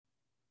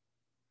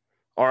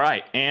All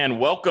right, and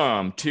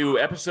welcome to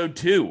episode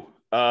 2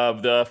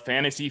 of the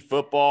Fantasy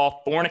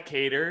Football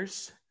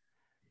Fornicators.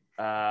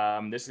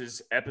 This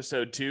is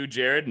episode 2,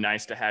 Jared.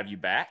 Nice to have you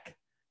back.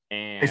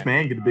 Thanks, And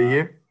man. Good to be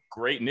here.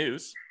 great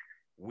news.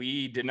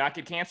 We did not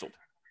get canceled.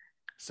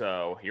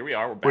 So here we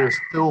are. We're We're back.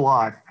 still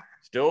alive.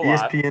 Still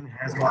alive. ESPN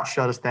has not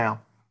shut us down.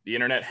 The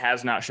internet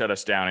has not shut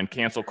us down. In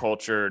cancel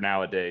culture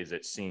nowadays,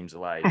 it seems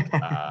like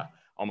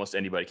almost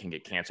anybody can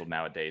get canceled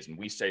nowadays. And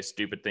we say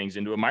stupid things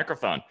into a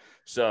microphone.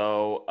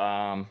 So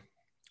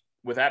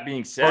with that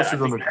being said, Most I of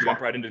them think we jump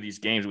right into these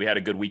games. We had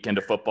a good weekend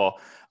of football.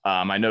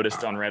 I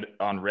noticed on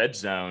Red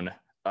Zone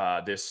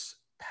this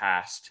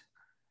past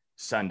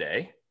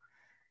Sunday,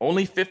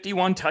 only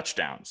 51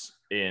 touchdowns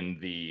in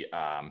the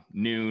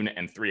noon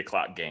and 3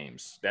 o'clock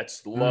games.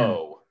 That's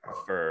low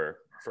for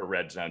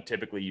Red Zone.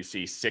 Typically, you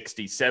see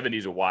 60, 70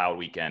 is a wild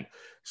weekend.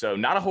 So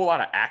not a whole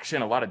lot of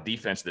action, a lot of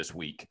defense this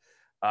week.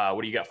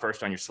 What do you got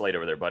first on your slate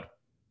over there, bud?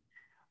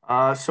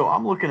 So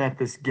I'm looking at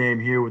this game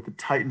here with the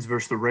Titans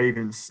versus the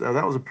Ravens.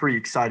 That was a pretty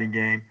exciting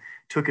game.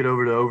 Took it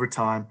over to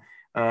overtime.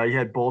 You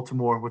had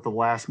Baltimore with the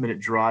last minute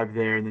drive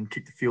there and then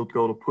kicked the field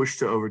goal to push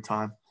to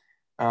overtime.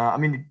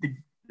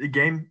 The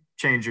game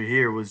changer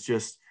here was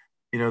just,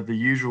 the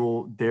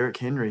usual Derrick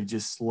Henry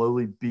just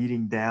slowly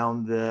beating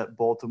down the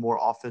Baltimore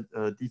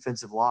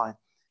defensive line.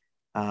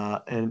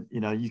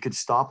 You could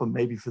stop him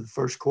maybe for the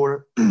first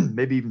quarter,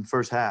 maybe even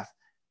first half.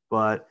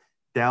 But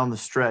down the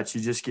stretch, you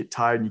just get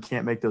tired and you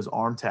can't make those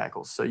arm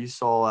tackles. So you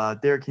saw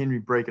Derrick Henry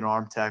break an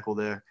arm tackle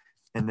there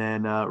and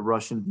then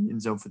rush into the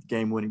end zone for the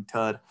game-winning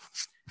tud.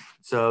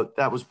 So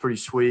that was pretty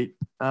sweet.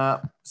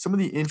 Some of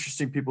the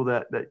interesting people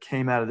that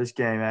came out of this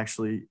game,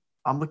 actually,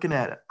 I'm looking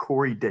at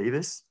Corey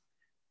Davis.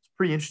 I was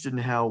pretty interested in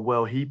how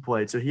well he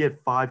played. So he had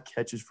 5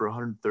 catches for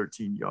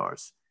 113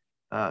 yards.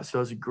 So it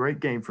was a great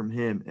game from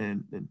him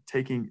and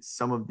taking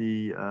some of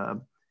the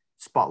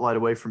spotlight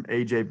away from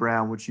A.J.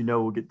 Brown, which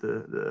will get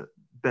the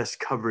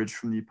best coverage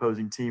from the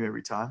opposing team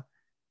every time.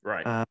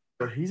 Right.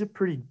 But he's a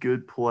pretty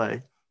good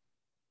play.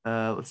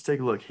 Let's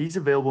take a look. He's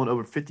available in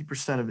over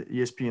 50% of the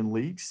ESPN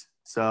leagues.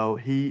 So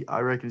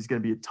I reckon he's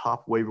going to be a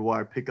top waiver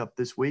wire pickup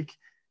this week.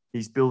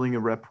 He's building a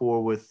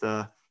rapport with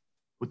the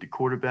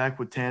quarterback,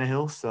 with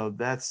Tannehill. So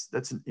that's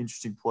an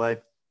interesting play.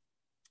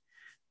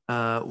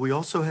 We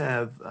also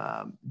have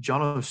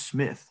Jono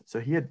Smith. So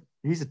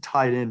he's a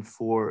tight end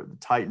for the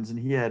Titans, and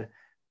he had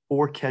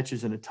 4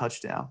 catches and a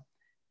touchdown.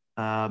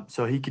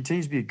 So he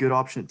continues to be a good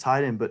option at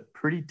tight end, but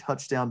pretty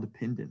touchdown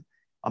dependent.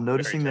 I'm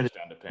noticing that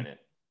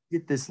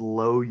get this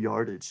low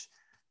yardage.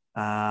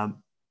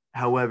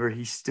 However,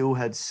 he still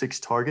had 6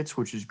 targets,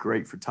 which is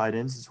great for tight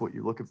ends. Is what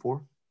you're looking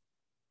for.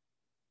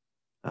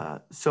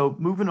 So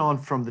moving on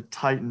from the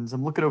Titans,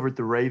 I'm looking over at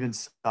the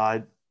Ravens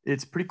side.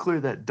 It's pretty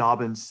clear that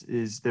Dobbins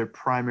is their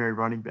primary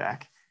running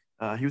back.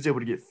 He was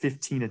able to get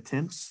 15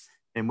 attempts,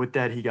 and with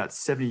that, he got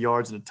 70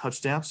 yards and a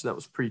touchdown. So that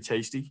was pretty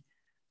tasty.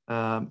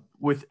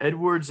 With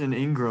Edwards and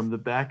Ingram, the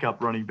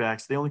backup running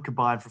backs, they only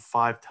combined for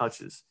 5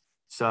 touches.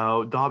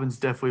 So Dobbins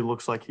definitely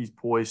looks like he's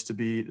poised to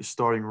be the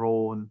starting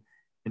role and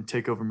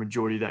take over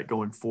majority of that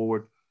going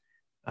forward.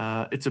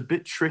 It's a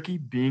bit tricky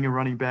being a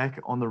running back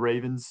on the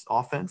Ravens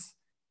offense,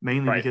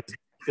 mainly because the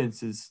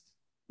defense is,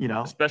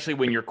 especially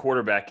when your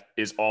quarterback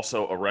is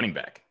also a running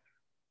back.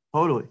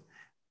 Totally.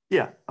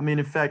 Yeah. I mean,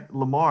 in fact,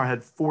 Lamar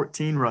had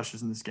 14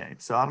 rushes in this game.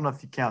 So I don't know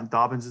if you count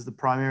Dobbins as the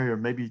primary or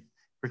maybe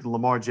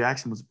Lamar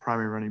Jackson was the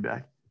primary running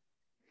back.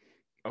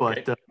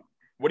 Okay. But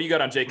what do you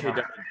got on J.K.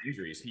 Dobbins'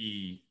 injury? Is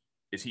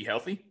he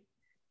healthy?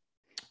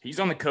 He's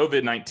on the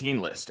COVID-19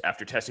 list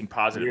after testing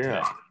positive.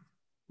 Yeah.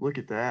 Look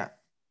at that.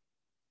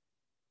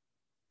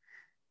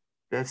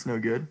 That's no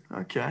good.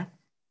 Okay.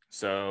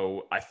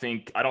 So I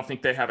don't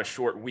think they have a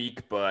short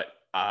week, but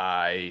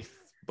I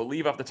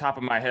believe off the top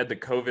of my head, the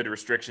COVID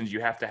restrictions, you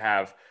have to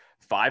have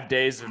 5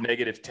 days of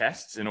negative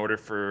tests in order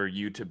for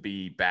you to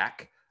be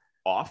back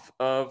off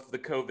of the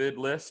COVID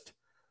list.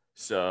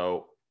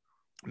 So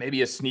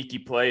maybe a sneaky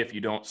play if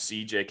you don't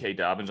see J.K.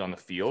 Dobbins on the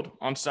field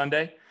on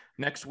Sunday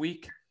next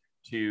week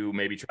to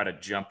maybe try to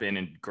jump in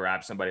and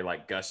grab somebody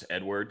like Gus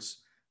Edwards.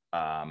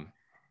 Edwards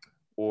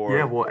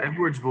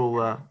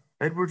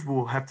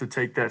will have to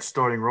take that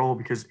starting role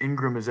because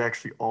Ingram is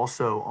actually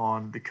also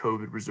on the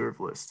COVID reserve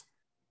list.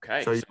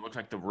 Okay, so it looks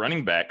like the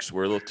running backs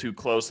were a little too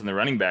close in the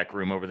running back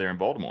room over there in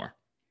Baltimore.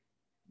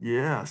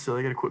 Yeah, so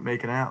they got to quit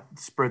making out,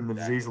 spreading the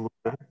disease a little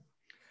bit.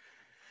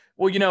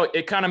 Well,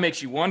 it kind of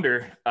makes you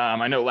wonder.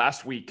 I know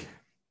last week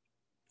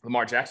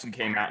Lamar Jackson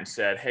came out and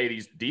said, hey,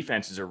 these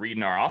defenses are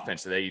reading our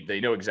offense.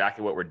 They know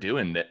exactly what we're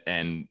doing,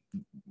 and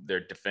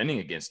they're defending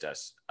against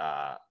us.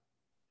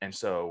 And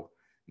so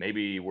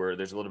maybe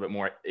there's a little bit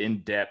more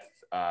in-depth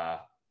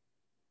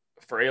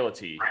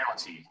frailty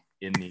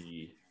in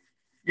the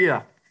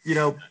in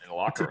the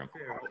locker room.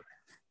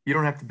 You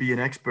don't have to be an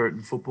expert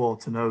in football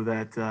to know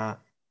that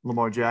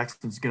Lamar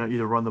Jackson's going to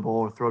either run the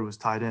ball or throw to his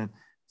tight end.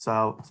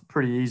 So it's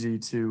pretty easy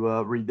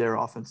to read their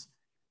offense.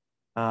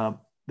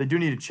 They do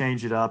need to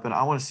change it up, and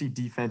I want to see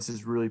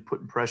defenses really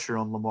putting pressure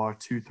on Lamar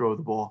to throw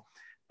the ball.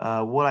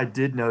 What I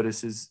did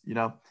notice is,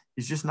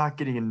 he's just not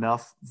getting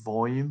enough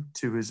volume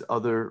to his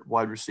other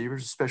wide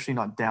receivers, especially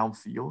not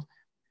downfield.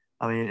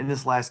 I mean, in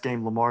this last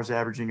game, Lamar's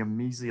averaging a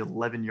measly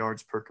 11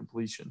 yards per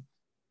completion.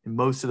 And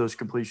most of those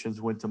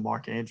completions went to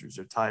Mark Andrews,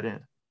 their tight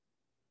end.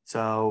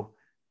 So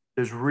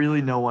there's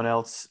really no one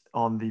else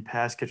on the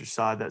pass catcher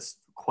side that's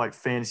quite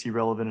fantasy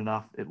relevant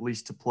enough, at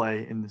least to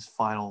play in this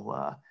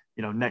final,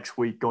 next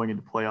week going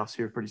into playoffs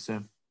here pretty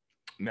soon.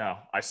 No,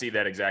 I see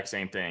that exact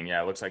same thing.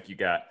 Yeah, it looks like you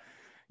got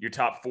your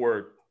top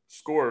four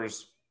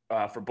scorers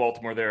for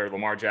Baltimore there: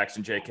 Lamar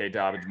Jackson, J.K.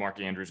 Dobbins, Mark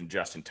Andrews, and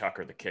Justin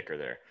Tucker, the kicker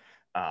there.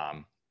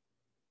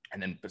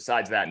 And then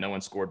besides that, no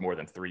one scored more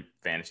than 3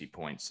 fantasy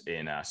points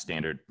in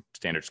standard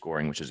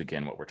scoring, which is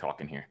again what we're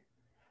talking here.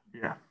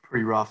 Yeah,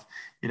 pretty rough.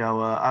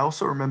 I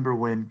also remember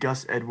when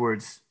Gus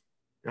Edwards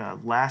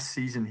last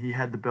season he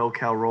had the bell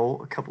cow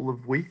roll a couple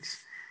of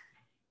weeks,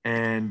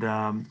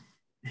 and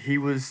he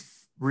was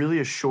really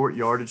a short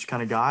yardage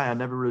kind of guy. I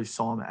never really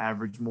saw him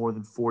average more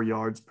than 4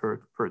 yards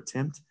per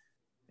attempt,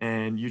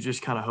 and you're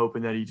just kind of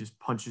hoping that he just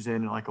punches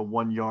in like a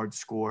 1 yard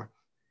score.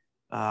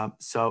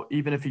 So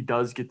even if he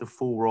does get the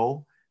full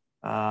roll,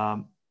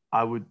 um,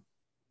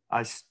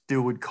 I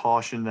still would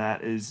caution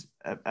that is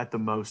at the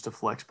most a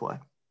flex play.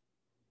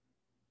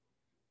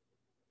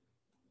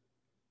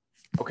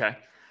 Okay.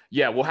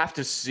 Yeah, we'll have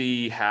to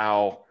see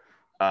how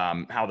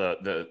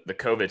the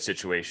COVID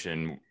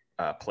situation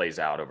plays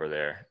out over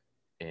there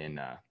in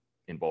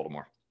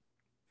Baltimore.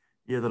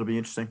 Yeah, that'll be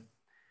interesting.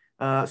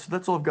 So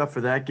that's all I've got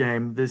for that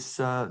game. This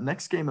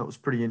next game that was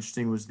pretty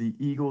interesting was the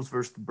Eagles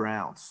versus the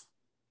Browns.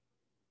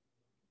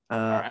 All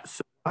right.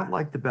 So what I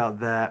liked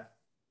about that,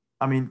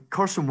 I mean,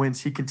 Carson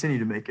Wentz, he continued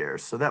to make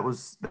errors, so that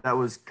was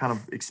kind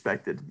of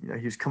expected.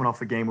 He was coming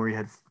off a game where he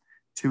had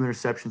 2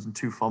 interceptions and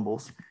 2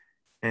 fumbles,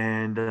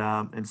 and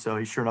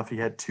so sure enough he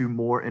had 2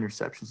 more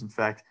interceptions. In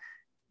fact,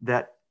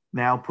 that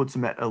now puts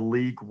him at a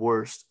league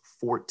worst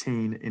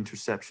 14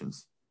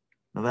 interceptions.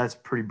 Now that's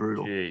pretty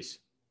brutal. Jeez.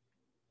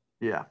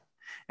 Yeah.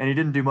 And he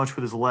didn't do much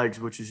with his legs,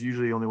 which is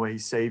usually the only way he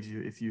saves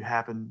you if you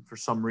happen for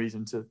some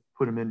reason to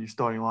put him in your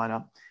starting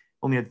lineup.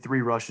 Only had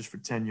 3 rushes for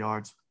 10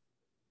 yards.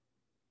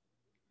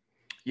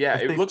 Yeah,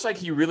 it looks like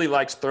he really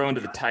likes throwing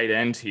to the tight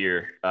ends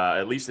here.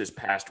 At least this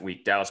past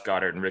week, Dallas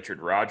Goedert and Richard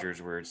Rodgers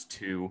were his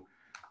 2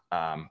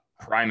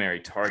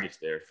 primary targets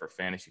there for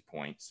fantasy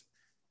points.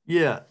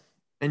 Yeah.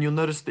 And you'll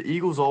notice the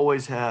Eagles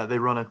always they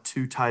run a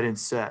 2 tight end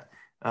set.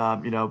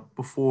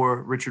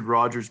 Before Richard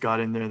Rodgers got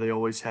in there, they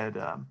always had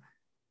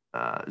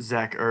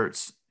Zach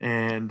Ertz.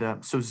 And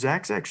so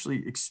Zach's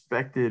actually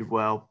expected,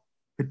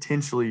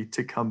 potentially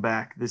to come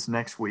back this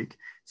next week.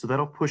 So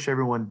that'll push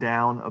everyone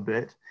down a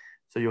bit.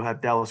 So you'll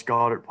have Dallas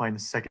Goedert playing the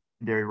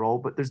secondary role.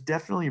 But there's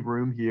definitely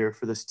room here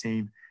for this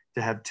team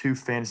to have 2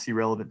 fantasy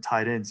relevant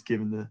tight ends,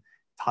 given the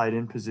tight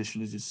end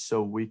position is just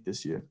so weak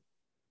this year.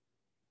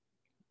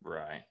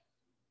 Right.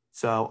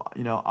 So,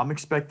 I'm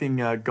expecting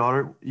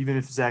Goddard, even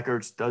if Zach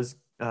Ertz does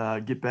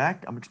get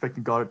back, I'm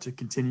expecting Goddard to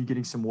continue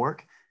getting some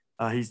work.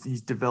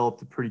 He's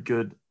developed a pretty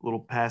good little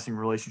passing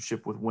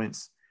relationship with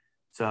Wentz.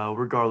 So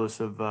regardless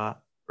of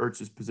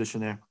Ertz's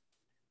position there.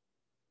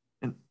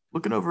 And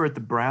looking over at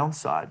the Brown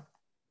side,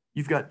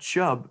 you've got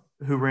Chubb,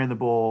 who ran the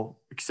ball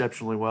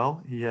exceptionally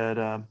well. He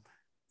had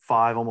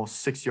 5, almost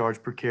 6 yards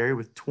per carry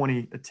with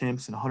 20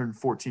 attempts and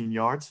 114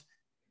 yards.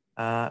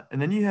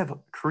 And then you have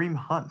Kareem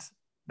Hunt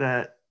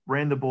that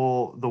ran the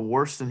ball the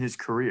worst in his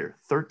career,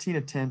 13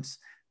 attempts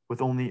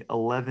with only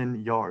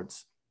 11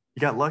 yards. He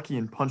got lucky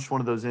and punched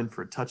one of those in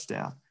for a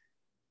touchdown.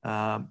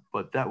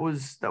 But that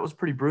was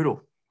pretty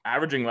brutal.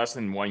 Averaging less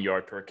than 1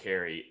 yard per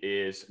carry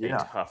is a Yeah.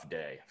 tough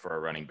day for a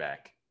running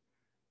back.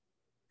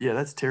 Yeah,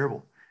 that's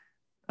terrible.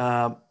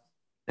 And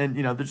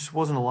there just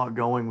wasn't a lot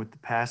going with the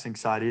passing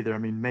side either. I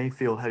mean,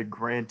 Mayfield had a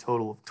grand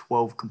total of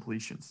 12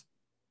 completions.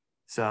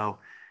 So,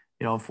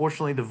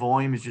 unfortunately, the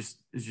volume is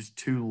just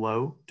too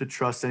low to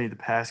trust any of the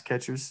pass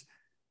catchers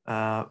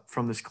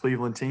from this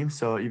Cleveland team.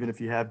 So even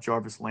if you have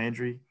Jarvis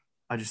Landry,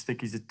 I just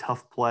think he's a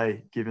tough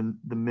play given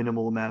the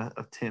minimal amount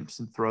of attempts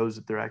and throws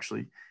that they're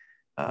actually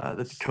that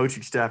the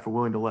coaching staff are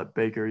willing to let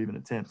Baker even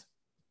attempt.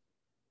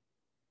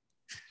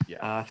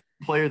 Yeah.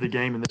 Player of the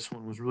game in this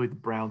one was really the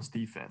Browns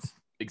defense.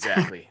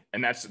 Exactly.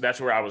 And that's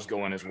where I was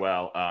going as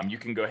well. You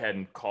can go ahead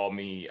and call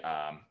me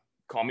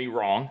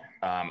wrong.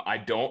 I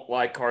don't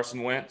like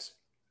Carson Wentz,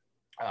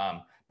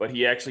 but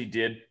he actually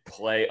did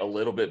play a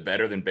little bit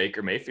better than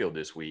Baker Mayfield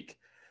this week.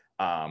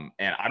 And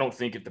I don't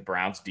think if the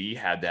Browns D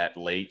had that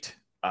late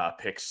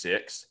pick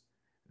 6,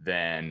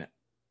 then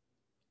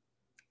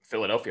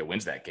Philadelphia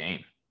wins that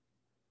game.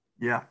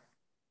 Yeah.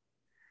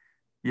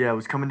 Yeah, it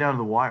was coming down to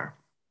the wire.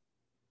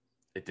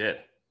 It did.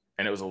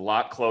 And it was a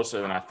lot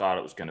closer than I thought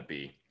it was going to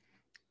be.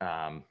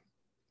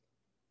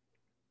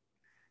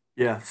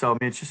 Yeah, so I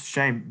mean, it's just a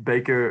shame.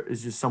 Baker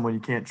is just someone you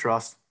can't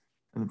trust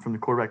from the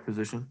quarterback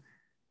position,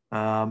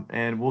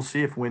 and we'll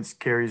see if Wentz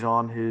carries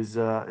on his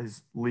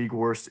league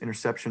worst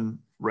interception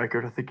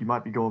record. I think he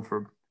might be going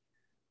for,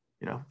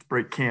 to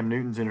break Cam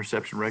Newton's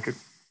interception record.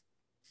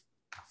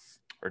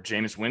 Or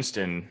Jameis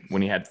Winston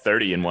when he had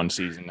 30 in one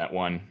season. That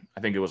one,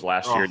 I think it was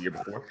last year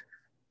before.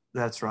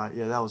 That's right.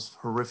 Yeah, that was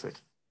horrific.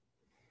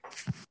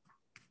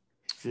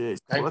 Jeez.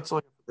 Well, Okay. that's all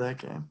I got for that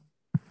game.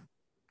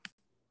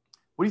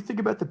 What do you think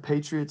about the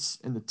Patriots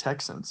and the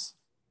Texans?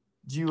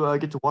 Did you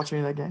get to watch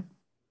any of that game?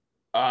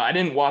 I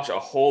didn't watch a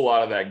whole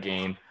lot of that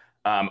game.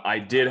 I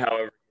did,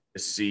 however,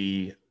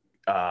 see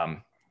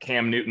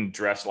Cam Newton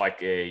dressed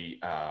like a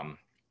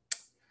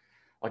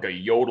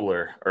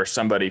yodeler or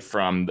somebody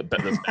from the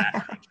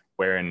back country,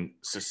 wearing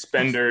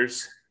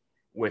suspenders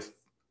with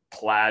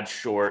plaid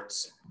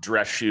shorts,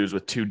 dress shoes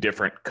with two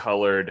different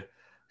colored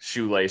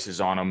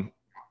shoelaces on them,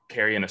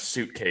 carrying a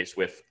suitcase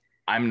with,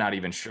 I'm not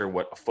even sure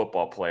what a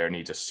football player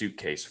needs a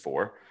suitcase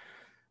for.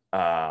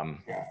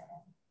 Um,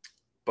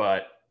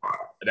 but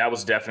that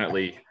was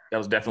definitely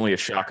a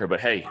shocker. But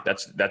hey,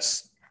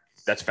 that's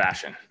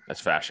fashion. That's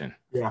fashion.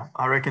 Yeah,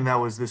 I reckon that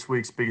was this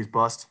week's biggest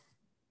bust.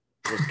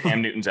 Was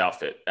Cam Newton's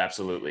outfit.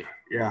 Absolutely.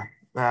 Yeah,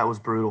 that was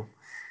brutal.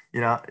 It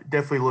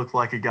definitely looked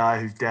like a guy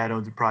whose dad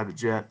owns a private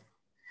jet,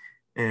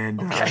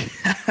 and Okay.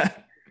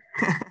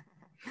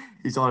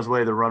 he's on his way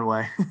to the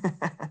runway.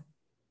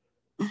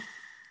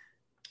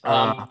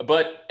 uh,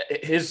 But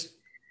his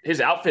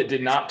outfit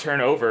did not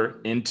turn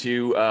over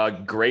into a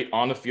great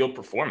on the field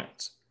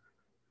performance.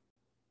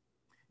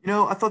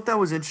 I thought that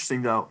was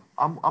interesting though.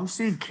 I'm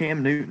seeing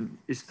Cam Newton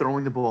is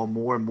throwing the ball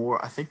more and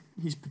more. I think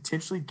he's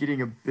potentially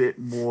getting a bit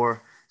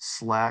more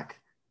slack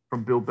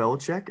from Bill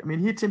Belichick. I mean,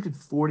 he attempted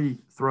 40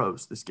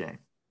 throws this game,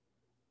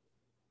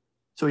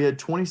 so he had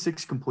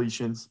 26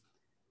 completions.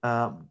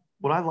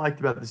 What I liked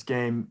about this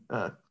game,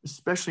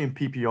 especially in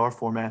PPR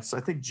formats, I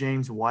think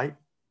James White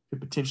could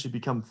potentially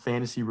become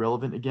fantasy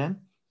relevant again.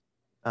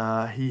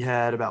 He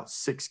had about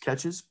 6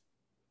 catches,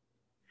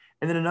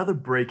 and then another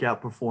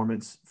breakout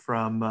performance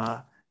from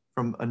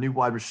a new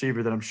wide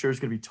receiver that I'm sure is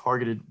going to be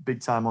targeted big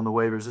time on the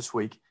waivers this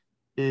week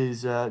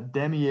is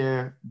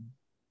Damier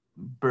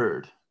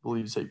Bird, I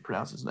believe is how you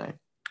pronounce his name.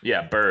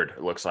 Yeah, Bird,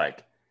 it looks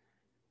like.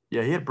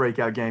 Yeah, he had a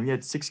breakout game. He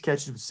had 6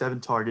 catches with 7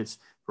 targets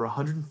for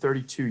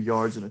 132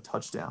 yards and a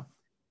touchdown.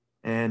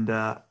 And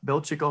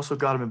Belichick also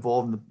got him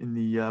involved in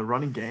the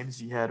running games.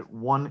 He had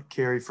 1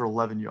 carry for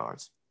 11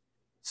 yards.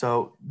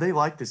 So they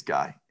like this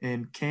guy,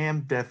 and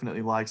Cam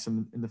definitely likes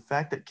him. And the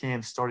fact that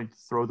Cam's starting to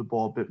throw the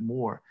ball a bit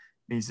more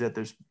means that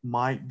there's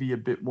might be a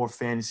bit more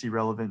fantasy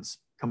relevance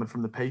coming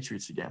from the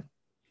Patriots again.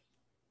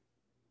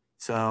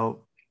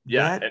 So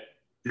Yeah, that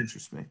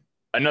interests me.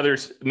 another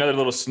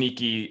little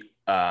sneaky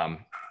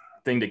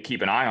thing to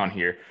keep an eye on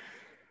here.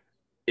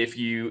 If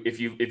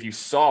you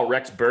saw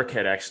Rex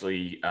Burkhead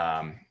actually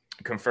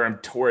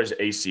confirmed tore his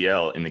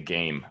ACL in the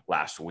game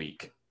last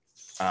week.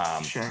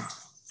 Shame.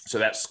 So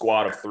that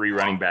squad of 3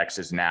 running backs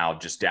is now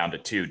just down to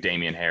 2,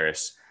 Damian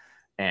Harris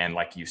and,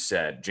 like you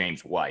said,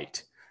 James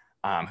White,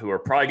 who are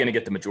probably going to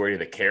get the majority of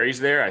the carries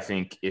there. I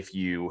think if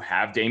you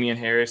have Damian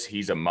Harris,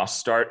 he's a must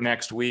start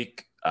next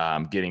week,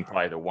 getting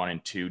probably the 1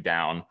 and 2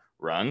 down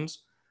runs.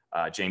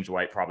 James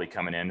White probably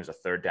coming in as a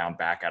 3rd down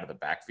back out of the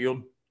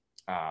backfield.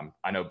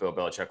 I know Bill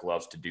Belichick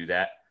loves to do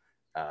that,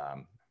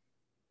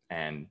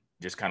 and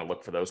just kind of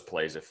look for those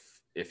plays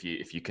if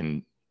you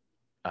can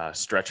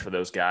stretch for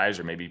those guys,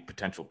 or maybe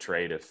potential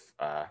trade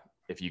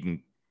if you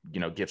can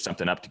give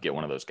something up to get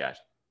one of those guys.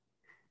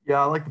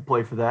 Yeah, I like to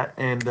play for that.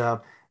 And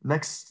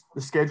next,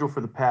 the schedule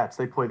for the Pats,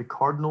 they play the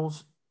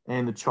Cardinals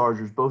and the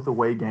Chargers, both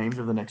away games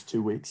over the next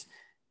 2 weeks.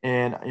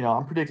 And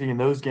I'm predicting in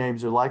those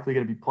games they're likely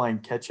going to be playing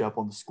catch up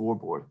on the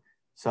scoreboard.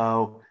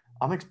 So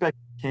I'm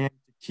expecting Cam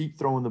to keep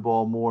throwing the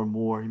ball more and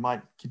more. He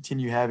might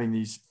continue having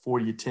these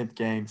 40 attempt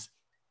games.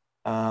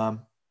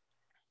 Um,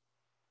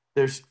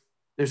 there's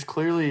there's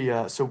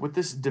clearly so with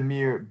this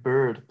Demir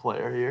Bird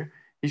player here,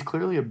 he's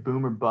clearly a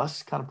boomer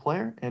bust kind of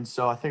player, and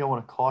so I think I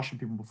want to caution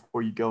people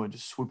before you go and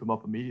just swoop him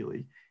up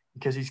immediately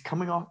because he's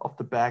coming off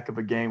the back of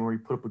a game where he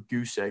put up a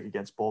goose egg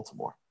against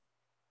Baltimore.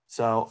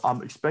 So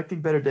I'm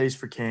expecting better days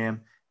for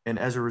Cam, and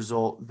as a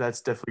result, that's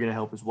definitely going to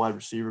help his wide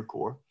receiver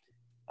core.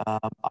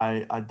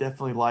 I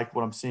definitely like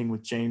what I'm seeing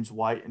with James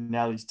White, and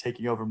now that he's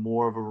taking over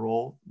more of a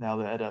role now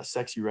that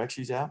Sexy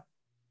Rexy's out.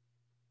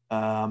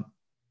 Um,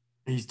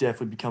 he's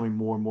definitely becoming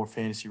more and more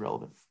fantasy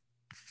relevant.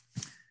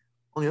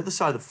 On the other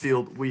side of the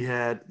field, we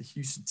had the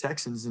Houston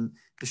Texans, and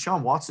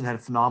Deshaun Watson had a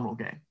phenomenal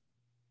game.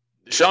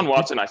 Deshaun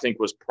Watson, I think,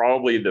 was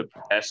probably the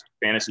best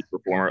fantasy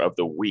performer of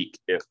the week,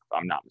 if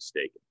I'm not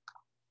mistaken.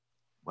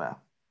 Wow.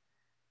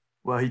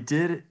 Well, he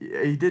did.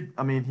 He did.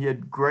 I mean, he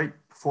had great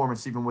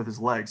performance even with his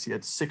legs. He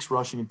had 6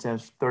 rushing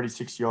attempts,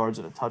 36 yards,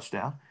 and a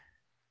touchdown.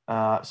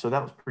 So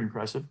that was pretty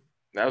impressive.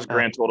 That was a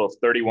grand total of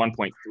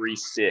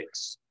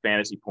 31.36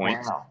 fantasy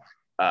points.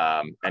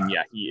 Wow. And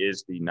yeah, he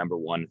is the number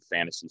 1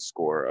 fantasy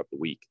scorer of the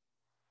week.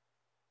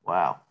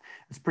 Wow.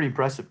 It's pretty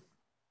impressive.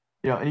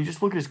 And you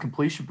just look at his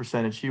completion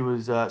percentage. He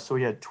was so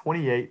he had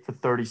 28 for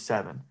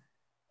 37.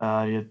 He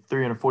had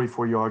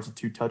 344 yards and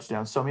 2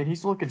 touchdowns. So I mean,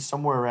 he's looking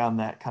somewhere around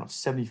that kind of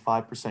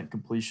 75%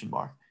 completion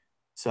mark.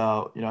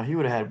 So he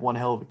would have had one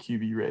hell of a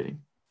QB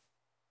rating.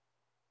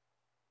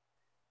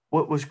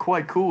 What was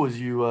quite cool is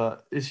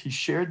he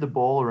shared the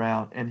ball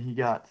around and he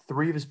got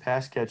 3 of his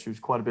pass catchers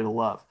quite a bit of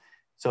love.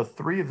 So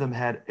 3 of them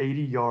had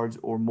 80 yards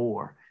or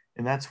more.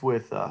 and that's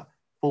with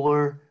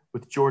Fuller,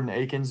 with Jordan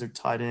Akins, their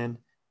tight end,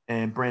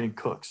 and Brandon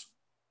Cooks.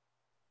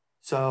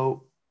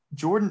 So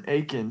Jordan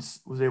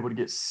Akins was able to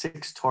get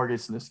 6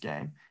 targets in this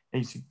game,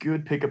 and he's a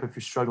good pickup if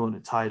you're struggling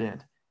at tight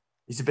end.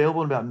 He's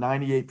available in about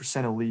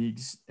 98% of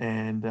leagues,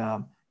 and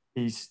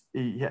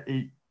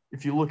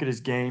if you look at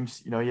his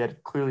games, he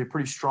had clearly a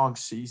pretty strong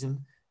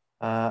season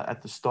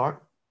at the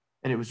start,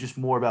 and it was just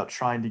more about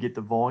trying to get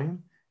the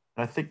volume.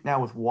 And I think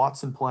now with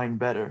Watson playing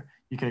better,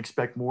 you can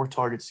expect more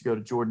targets to go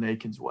to Jordan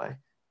Akins' way,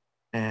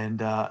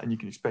 and you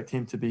can expect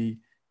him to be,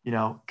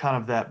 kind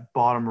of that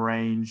bottom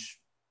range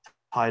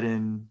tight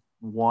end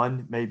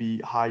one, maybe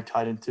high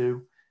tight end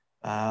two.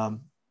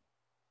 Um,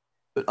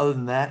 but other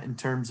than that, in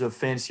terms of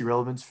fantasy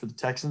relevance for the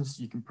Texans,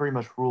 you can pretty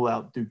much rule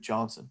out Duke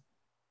Johnson.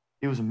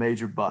 He was a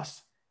major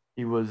bust.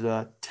 He was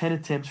 10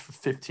 attempts for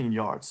 15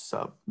 yards.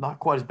 So not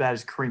quite as bad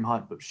as Kareem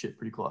Hunt, but shit,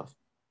 pretty close.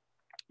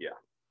 Yeah.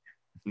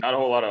 Not a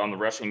whole lot on the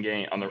rushing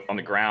game on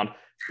the ground.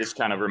 This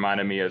kind of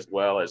reminded me as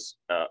well as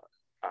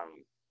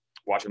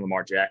watching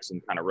Lamar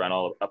Jackson kind of run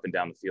all up and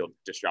down the field.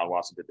 Deshaun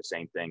Watson did the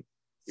same thing.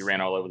 He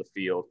ran all over the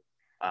field.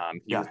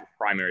 He was the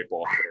primary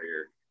ball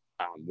carrier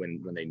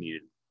when they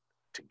needed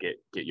to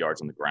get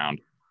yards on the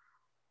ground.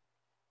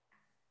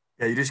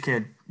 Yeah, you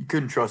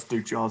couldn't trust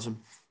Duke Johnson.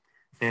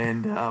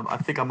 And I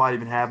think I might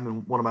even have him in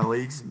one of my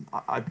leagues. And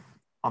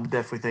I'm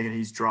definitely thinking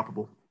he's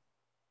droppable.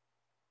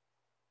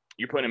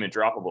 You put him in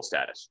droppable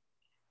status.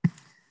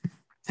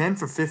 10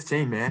 for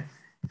 15, man.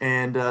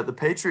 And the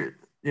Patriot,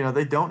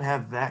 they don't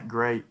have that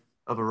great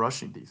of a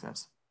rushing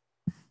defense.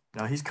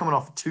 He's coming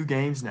off 2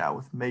 games now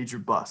with major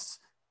busts.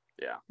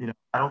 Yeah.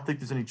 I don't think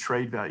there's any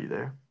trade value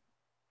there.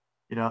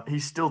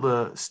 He's still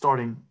the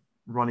starting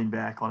running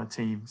back on a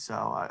team. So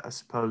I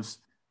suppose,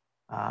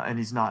 and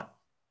he's not,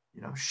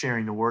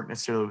 sharing the work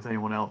necessarily with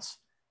anyone else.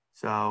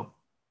 So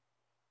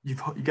you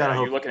got to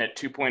hope. You're looking at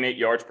 2.8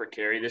 yards per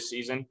carry this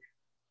season,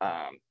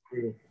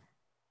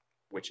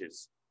 which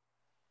is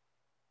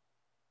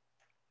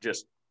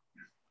just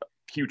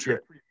putrid.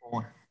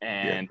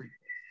 And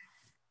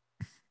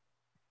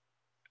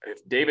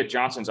if David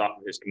Johnson's off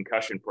of his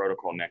concussion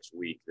protocol next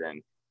week,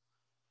 then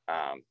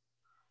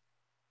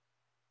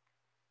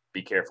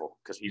be careful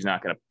because he's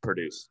not going to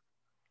produce.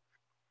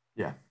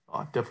 Yeah,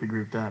 I definitely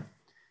agree with that.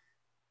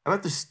 How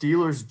about the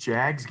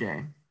Steelers-Jags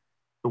game?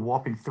 The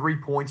whopping 3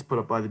 points put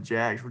up by the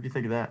Jags. What do you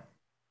think of that?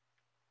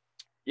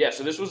 Yeah,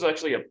 so this was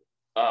actually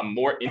a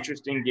more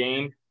interesting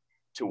game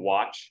to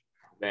watch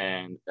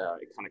than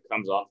it kind of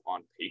comes off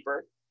on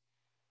paper.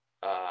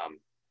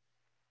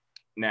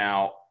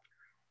 Now,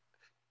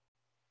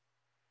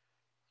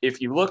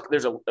 if you look,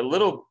 there's a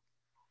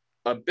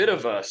bit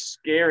of a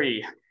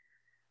scary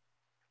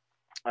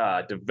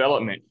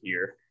development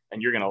here,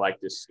 and you're going to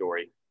like this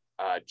story.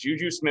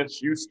 Juju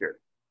Smith-Schuster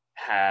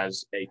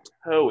has a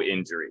toe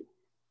injury.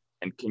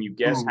 And can you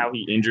guess how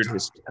he injured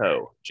his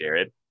toe,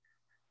 Jared?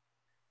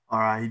 All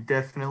right, he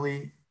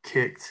definitely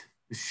kicked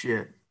the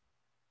shit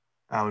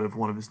out of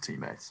one of his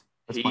teammates.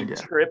 That's my guess.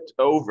 He tripped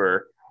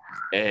over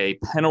a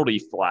penalty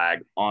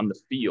flag on the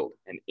field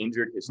and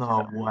injured his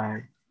toe. No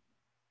way.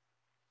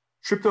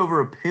 Tripped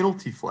over a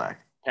penalty flag.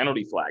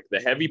 Penalty flag,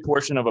 the heavy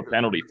portion of a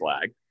penalty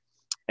flag,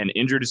 and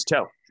injured his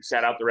toe. He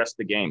sat out the rest of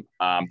the game.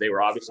 They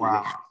were obviously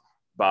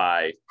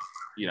by,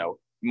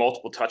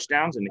 multiple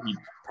touchdowns, and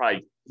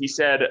he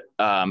said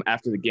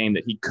after the game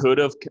that he could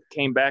have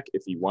came back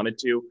if he wanted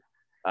to,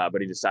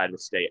 but he decided to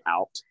stay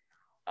out.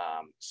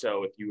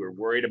 So if you were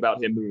worried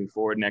about him moving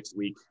forward next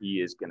week,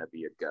 he is going to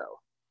be a go.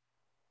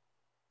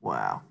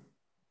 Wow.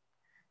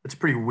 That's a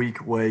pretty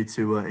weak way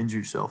to injure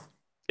yourself.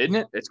 Isn't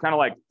it? It's kind of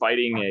like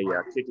fighting a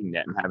kicking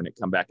net and having it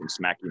come back and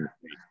smack you in the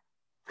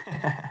face.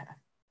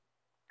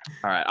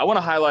 All right. I want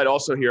to highlight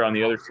also here on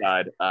the other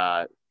side,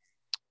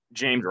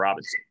 James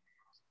Robinson.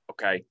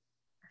 Okay.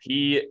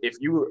 He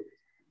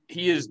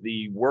is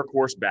the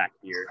workhorse back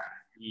here.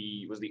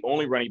 He was the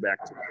only running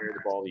back to carry the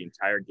ball the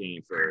entire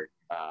game for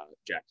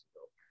Jacksonville.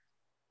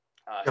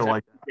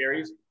 7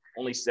 carries,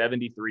 only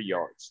 73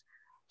 yards.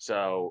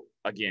 So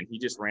again, he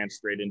just ran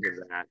straight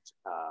into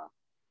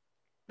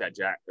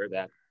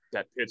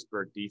that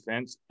Pittsburgh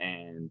defense,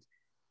 and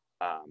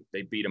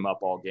they beat him up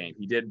all game.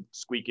 He did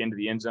squeak into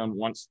the end zone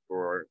once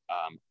for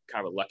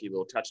kind of a lucky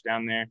little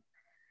touchdown there.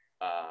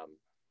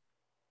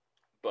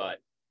 But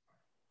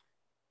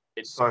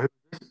it's are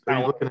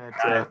you looking at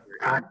have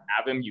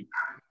him, you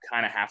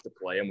kind of have to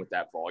play him with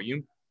that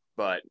volume,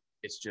 but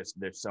it's just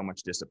there's so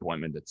much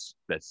disappointment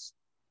that's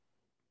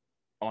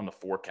on the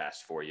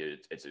forecast for you.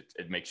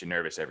 It makes you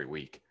nervous every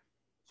week.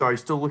 So are you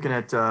still looking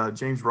at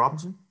James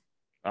Robinson?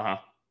 Uh-huh.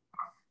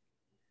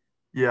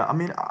 Yeah, I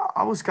mean,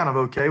 I was kind of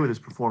okay with his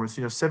performance.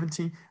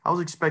 17, I was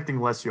expecting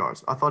less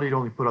yards. I thought he'd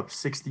only put up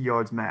 60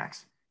 yards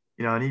max,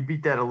 and he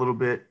beat that a little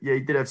bit. Yeah, he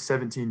did have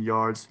 17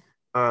 yards,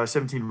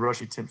 17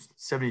 rushing attempts,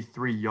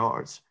 73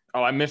 yards.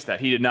 Oh, I missed that.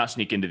 He did not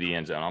sneak into the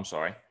end zone. I'm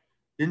sorry.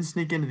 Didn't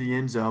sneak into the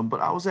end zone, but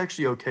I was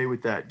actually okay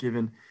with that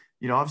given,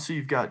 obviously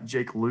you've got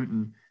Jake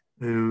Luton,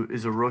 who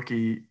is a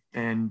rookie,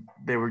 and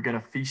they were going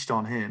to feast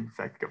on him. In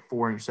fact, he got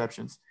 4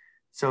 interceptions.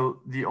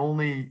 So the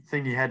only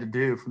thing he had to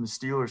do from the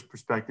Steelers'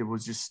 perspective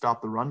was just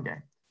stop the run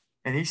game.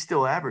 And he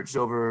still averaged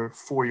over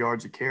 4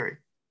 yards a carry.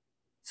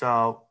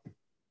 So,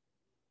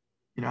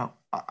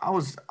 I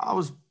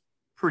was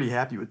pretty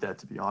happy with that,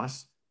 to be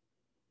honest.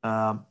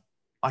 Um,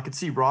 I could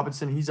see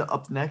Robinson. He's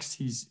up next.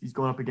 He's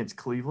going up against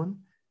Cleveland,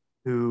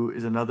 who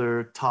is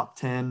another top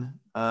 10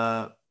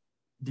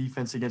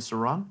 defense against the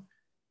run.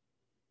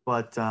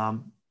 But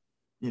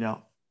you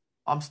know,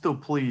 I'm still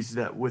pleased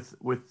that with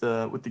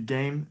the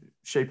game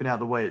shaping out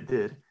the way it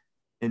did,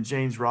 and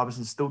James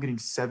Robinson still getting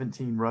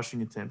 17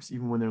 rushing attempts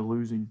even when they're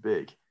losing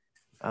big.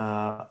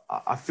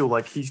 I feel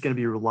like he's going to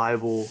be a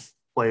reliable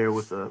player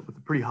with a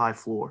pretty high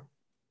floor.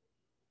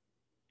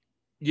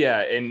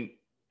 Yeah, and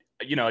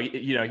he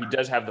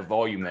does have the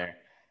volume there,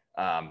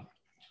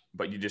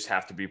 but you just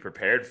have to be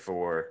prepared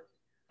for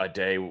a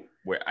day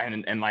where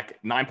and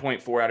like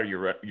 9.4 out of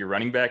your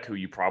running back, who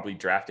you probably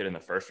drafted in the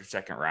first or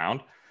second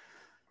round,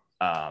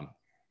 um,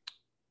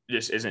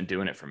 just isn't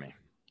doing it for me.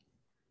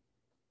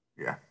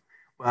 Yeah.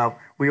 Well,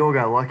 we all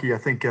got lucky. I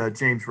think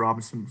James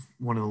Robinson was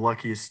one of the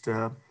luckiest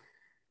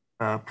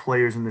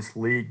players in this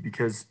league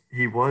because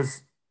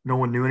no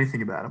one knew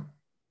anything about him,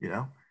 you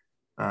know?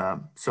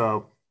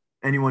 So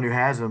anyone who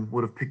has him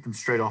would have picked him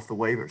straight off the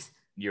waivers.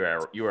 You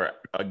are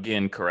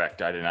again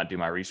correct. I did not do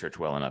my research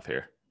well enough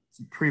here.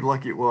 So pretty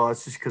lucky. Well,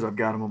 it's just because I've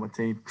got him on my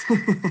team.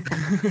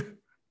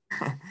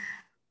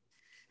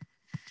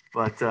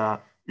 But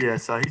yeah,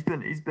 so he's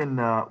been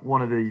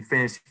one of the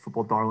fantasy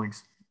football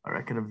darlings, I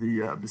reckon, of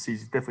the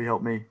season. Definitely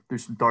helped me through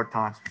some dark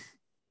times.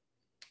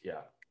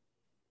 Yeah.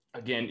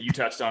 Again, you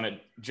touched on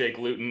it. Jake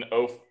Luton,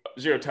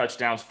 0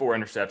 touchdowns, 4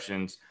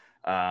 interceptions.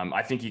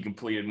 I think he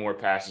completed more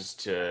passes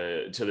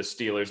to the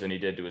Steelers than he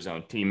did to his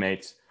own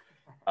teammates.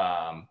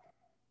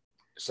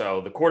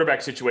 So the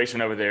quarterback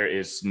situation over there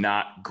is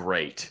not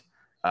great.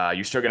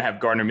 You're still going to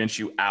have Gardner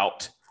Minshew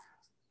out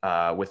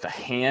with a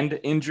hand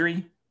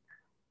injury.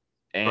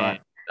 And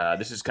Right.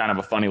 this is kind of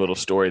a funny little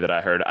story that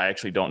I heard. I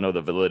actually don't know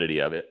the validity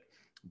of it.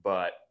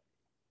 But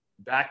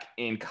back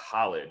in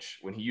college,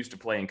 when he used to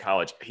play in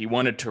college, he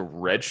wanted to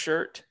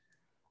redshirt,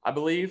 I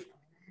believe,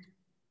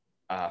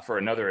 for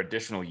another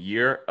additional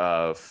year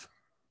of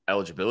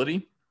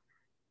eligibility.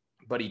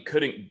 But he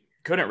couldn't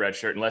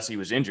redshirt unless he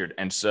was injured.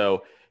 And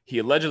so he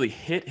allegedly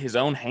hit his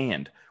own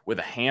hand with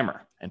a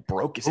hammer and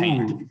broke his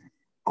hand. Ooh.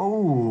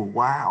 Oh,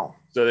 wow.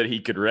 So that he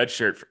could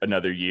redshirt for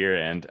another year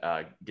and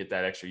get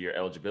that extra year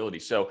eligibility.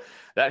 So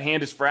that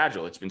hand is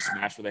fragile. It's been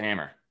smashed with a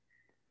hammer.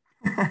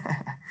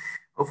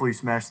 Hopefully, you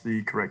smashed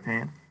the correct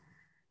hand.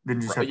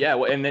 Didn't just have Yeah, to.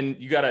 well, and then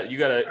you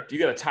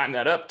gotta time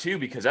that up too,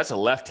 because that's a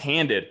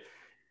left-handed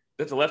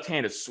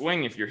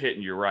swing if you're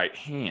hitting your right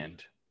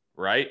hand,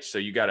 right? So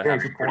you gotta Yeah,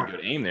 have good pretty point.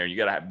 good aim there. You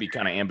gotta be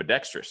kind of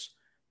ambidextrous.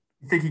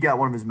 You think he got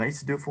one of his mates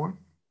to do it for him?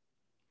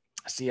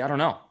 See, I don't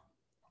know.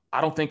 I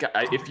don't think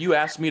if you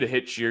asked me to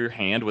hit your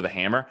hand with a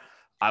hammer,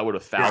 I would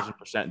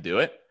 1,000% do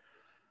it.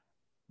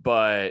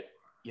 But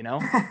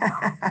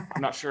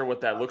I'm not sure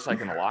what that looks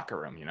like in the locker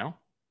room.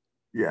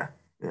 Yeah,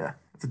 yeah.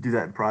 Have to do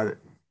that in private.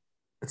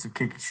 That's some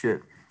kinky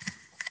shit.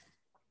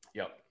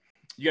 Yep.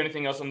 You got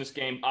anything else on this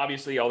game?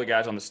 Obviously, all the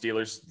guys on the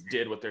Steelers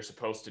did what they're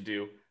supposed to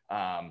do.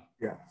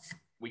 Yeah.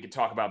 We could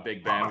talk about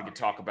Big Ben. We could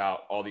talk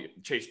about all the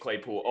Chase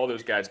Claypool. All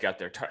those guys got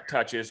their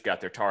touches, got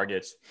their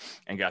targets,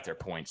 and got their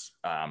points.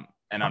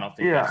 And I don't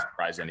think that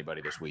surprised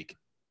anybody this week.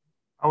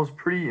 I was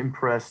pretty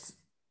impressed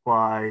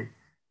by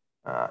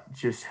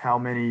just how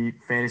many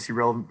fantasy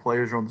relevant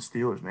players are on the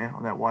Steelers, man,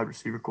 on that wide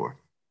receiver core.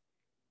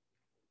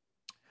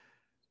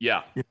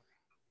 Yeah.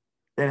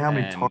 And how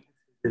many targets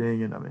they're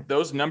getting. And I mean,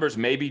 those numbers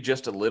may be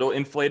just a little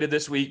inflated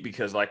this week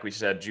because, like we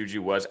said,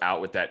 Juju was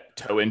out with that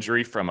toe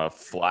injury from a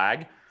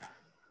flag.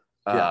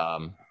 yeah.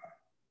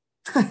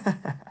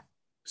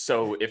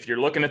 So if you're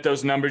looking at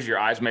those numbers, your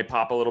eyes may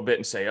pop a little bit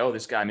and say, oh,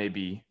 this guy may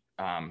be,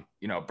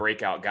 a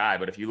breakout guy.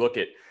 But if you look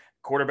at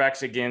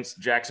quarterbacks against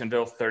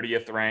Jacksonville,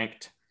 30th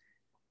ranked,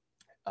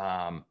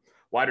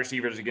 wide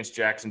receivers against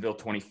Jacksonville,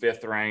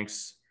 25th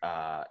ranks,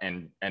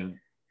 and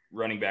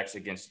running backs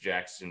against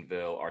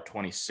Jacksonville are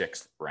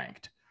 26th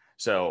ranked.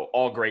 So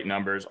all great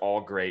numbers,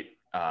 all great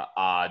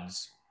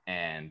odds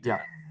and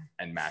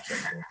matchups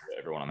for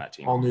everyone on that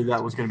team. All knew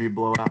that was going to be a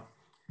blowout.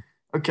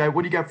 Okay,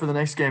 what do you got for the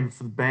next game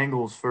for the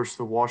Bengals versus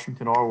the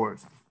Washington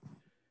R-Words?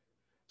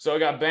 So I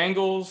got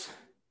Bengals,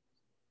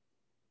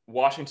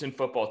 Washington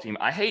football team.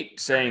 I hate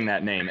saying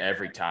that name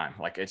every time.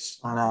 Like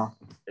I know.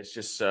 It's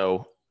just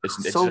so it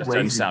so just doesn't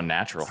lazy. sound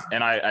natural.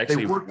 And I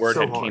actually word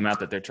had came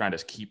out that they're trying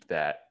to keep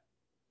that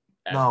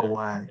as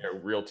their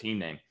real team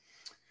name.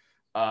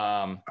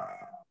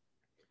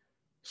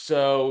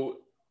 So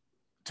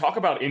talk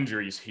about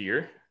injuries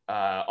here.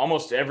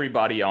 Almost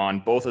everybody on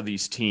both of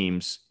these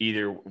teams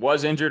either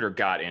was injured or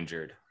got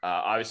injured.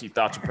 Obviously,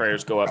 thoughts and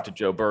prayers go up to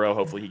Joe Burrow.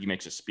 Hopefully, he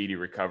makes a speedy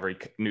recovery.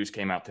 News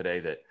came out today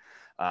that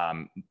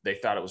they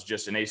thought it was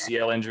just an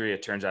ACL injury.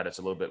 It turns out it's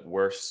a little bit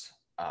worse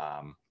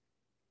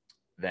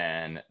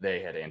than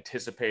they had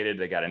anticipated.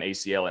 They got an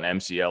ACL, an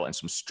MCL, and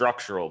some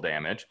structural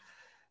damage.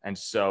 And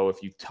so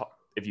if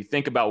you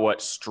think about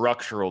what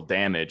structural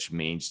damage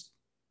means,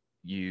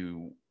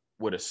 you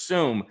would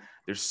assume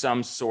there's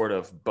some sort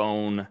of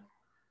bone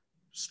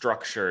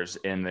structures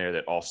in there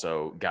that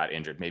also got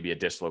injured, maybe a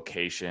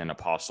dislocation, a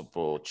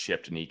possible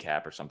chipped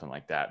kneecap or something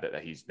like that. So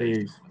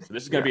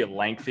this is going to be a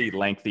lengthy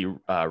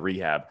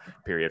rehab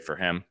period for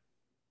him,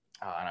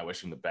 and I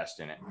wish him the best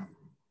in it.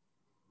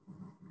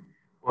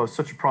 Well,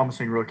 such a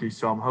promising rookie,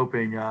 so I'm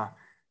hoping,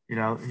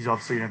 he's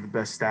obviously going to have the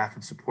best staff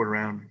and support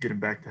around, get him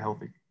back to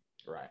healthy.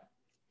 Right.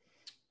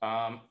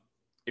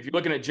 If you're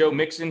looking at Joe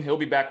Mixon, he'll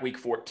be back week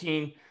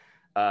 14,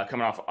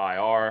 coming off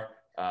IR.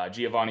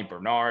 Giovanni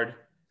Bernard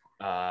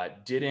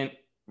didn't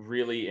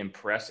really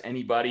impress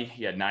anybody.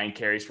 He had 9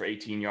 carries for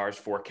 18 yards,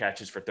 4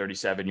 catches for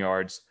 37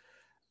 yards.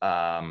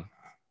 Not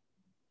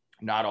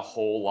a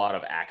whole lot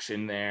of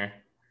action there.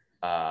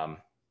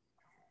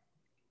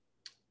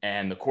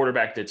 And the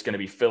quarterback that's going to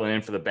be filling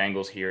in for the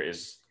Bengals here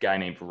is a guy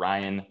named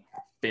Ryan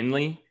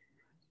Finley.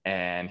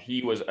 And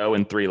he was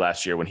 0-3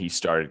 last year when he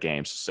started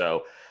games.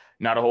 So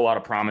not a whole lot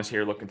of promise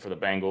here looking for the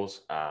Bengals.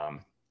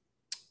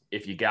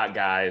 If you got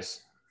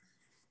guys,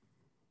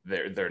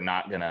 they're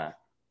not going to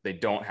 – they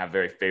don't have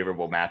very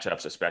favorable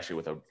matchups, especially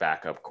with a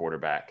backup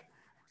quarterback.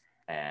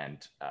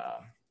 And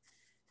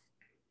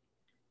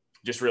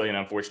just really an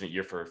unfortunate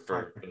year for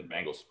the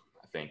Bengals,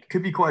 I think.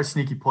 Could be quite a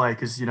sneaky play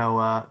because,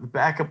 the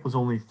backup was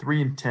only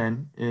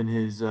 3-10 in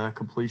his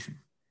completion.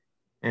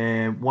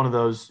 And one of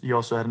those, he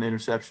also had an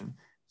interception.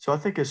 So I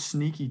think a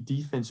sneaky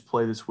defense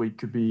play this week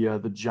could be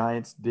the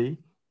Giants D,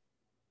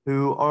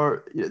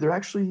 they're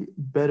actually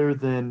better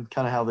than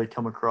kind of how they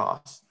come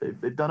across.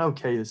 They've done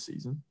okay this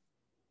season.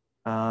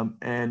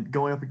 And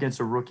going up against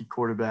a rookie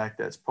quarterback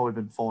that's probably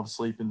been falling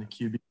asleep in the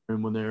QB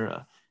room when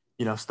they're,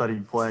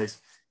 studying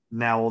plays,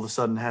 now all of a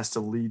sudden has to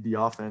lead the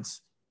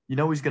offense. He's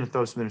going to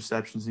throw some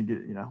interceptions and get,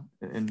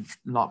 and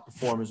not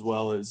perform as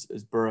well as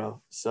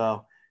Burrow.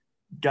 So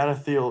gotta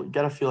feel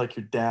like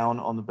you're down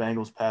on the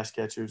Bengals pass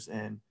catchers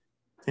and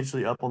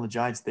potentially up on the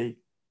Giants D.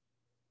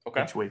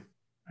 Okay. Each week.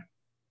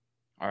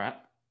 All right.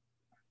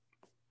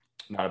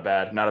 Not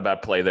a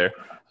bad play there.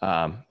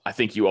 I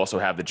think you also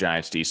have the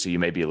Giants D, so you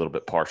may be a little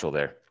bit partial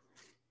there.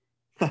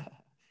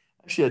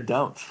 Actually, I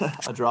don't.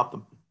 I dropped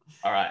them.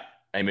 All right.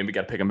 Hey, maybe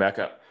got to pick them back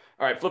up.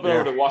 All right, flipping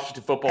over to the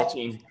Washington football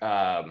team.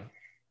 A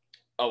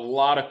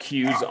lot of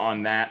Qs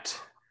on that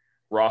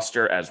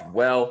roster as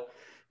well.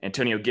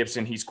 Antonio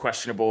Gibson, he's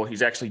questionable.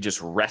 He's actually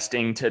just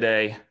resting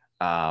today.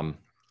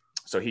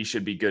 So he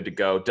should be good to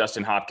go.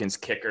 Dustin Hopkins,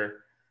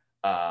 kicker.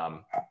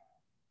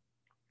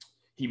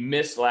 He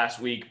missed last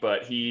week,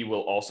 but he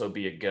will also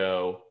be a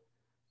go.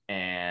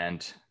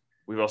 And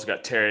we've also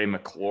got Terry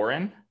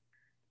McLaurin.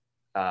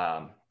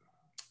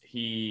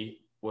 He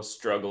was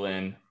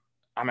struggling.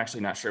 I'm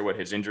actually not sure what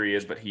his injury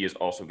is, but he is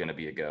also going to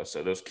be a go.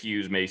 So those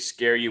Qs may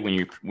scare you when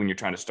you're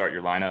trying to start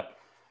your lineup.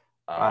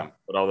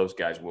 But all those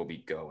guys will be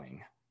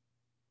going.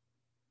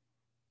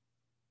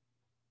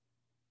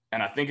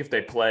 And I think if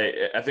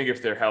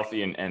they're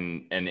healthy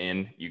and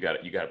in, you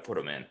got to put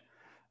them in.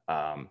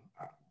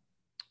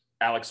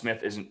 Alex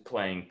Smith isn't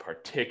playing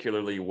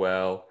particularly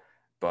well,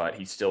 but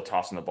he's still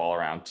tossing the ball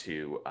around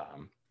to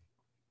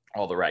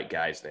all the right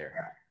guys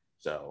there.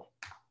 So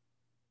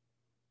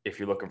if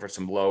you're looking for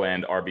some low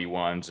end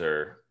RB1s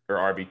or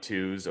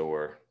RB2s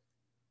or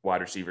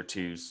wide receiver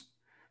 2s,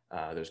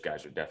 those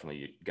guys are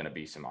definitely going to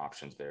be some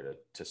options there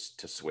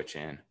to switch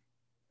in.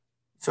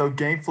 So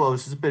game flow,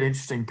 this is a bit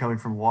interesting coming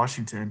from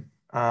Washington.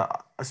 I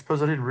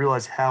suppose I didn't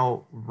realize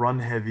how run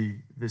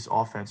heavy this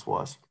offense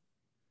was.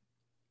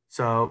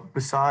 So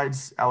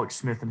besides Alex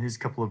Smith and his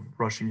couple of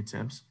rushing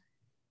attempts,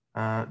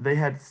 they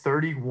had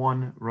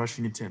 31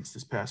 rushing attempts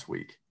this past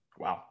week.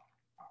 Wow.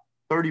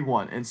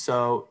 31. And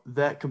so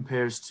that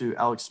compares to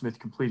Alex Smith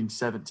completing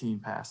 17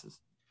 passes.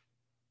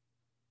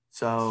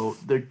 So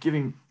they're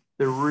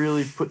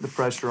really putting the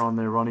pressure on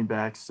their running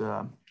backs,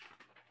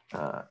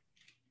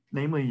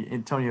 namely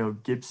Antonio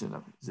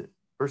Gibson. Is it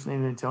first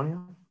name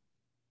Antonio?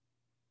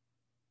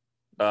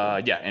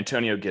 Yeah,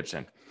 Antonio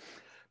Gibson.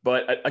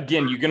 But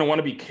again, you're going to want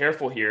to be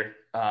careful here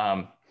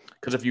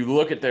because if you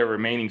look at their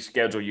remaining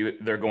schedule,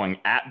 they're going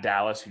at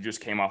Dallas, who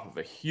just came off of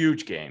a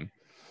huge game,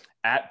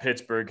 at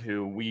Pittsburgh,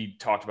 who we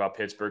talked about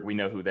Pittsburgh. We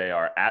know who they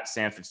are, at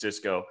San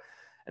Francisco,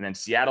 and then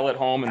Seattle at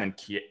home, and then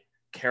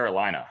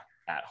Carolina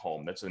at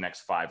home. That's the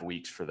next 5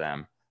 weeks for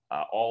them.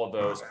 All of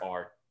those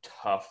are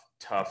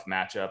tough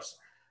matchups,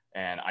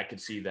 and I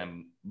could see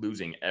them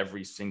losing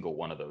every single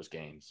one of those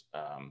games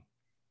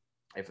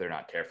if they're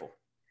not careful.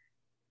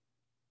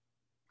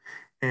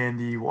 And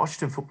the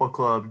Washington Football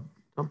Club,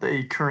 don't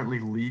they currently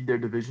lead their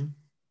division?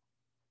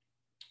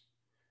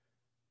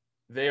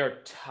 They are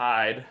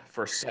tied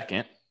for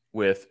second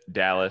with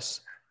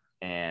Dallas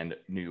and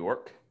New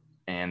York,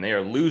 and they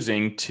are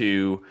losing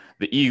to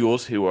the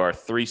Eagles, who are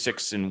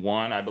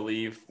 3-6-1, I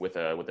believe, with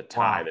a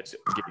tie that's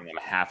giving them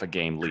a half a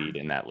game lead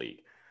in that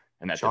league,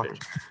 in that division.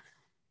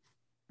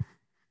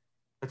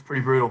 That's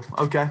pretty brutal.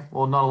 Okay,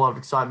 well, not a lot of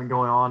excitement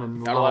going on,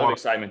 and not a lot of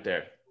excitement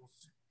there.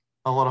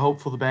 A lot of hope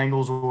for the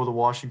Bengals or the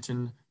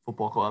Washington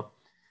Football Club.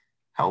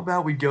 How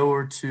about we go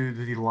over to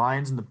the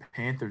Lions and the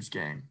Panthers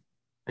game?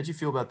 How'd you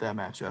feel about that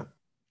matchup?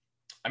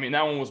 I mean,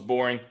 that one was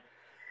boring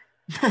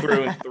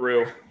through and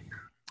through.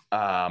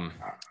 Um,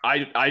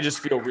 I just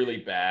feel really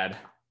bad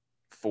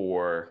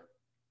for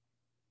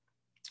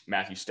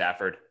Matthew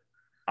Stafford.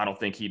 I don't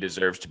think he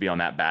deserves to be on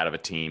that bad of a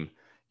team.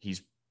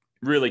 He's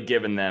really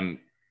given them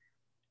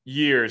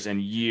years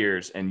and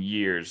years and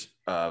years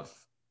of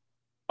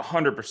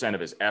 100% of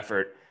his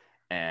effort.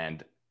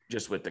 And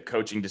just with the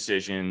coaching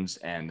decisions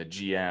and the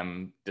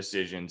GM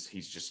decisions,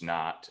 he's just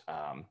not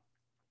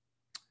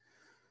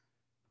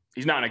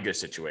he's not in a good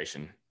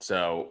situation.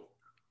 So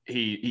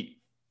he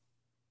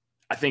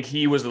I think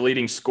he was the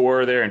leading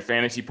scorer there in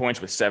fantasy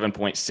points with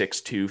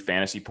 7.62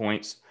 fantasy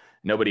points.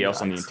 Nobody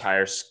else on the Yikes.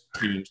 entire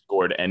team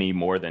scored any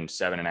more than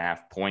 7.5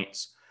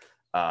 points.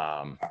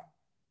 Um,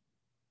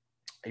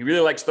 he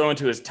really likes throwing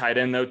to his tight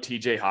end, though,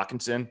 TJ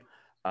Hawkinson,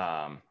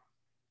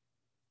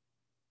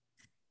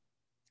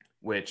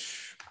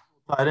 which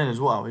Tight end as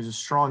well. He's a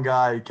strong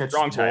guy. He catches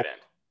strong the ball. tight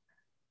end.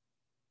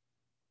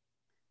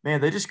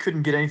 Man, they just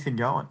couldn't get anything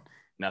going.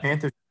 Nothing.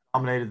 Panthers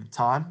dominated the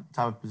time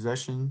of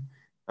possession.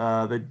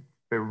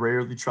 They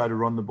rarely try to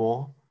run the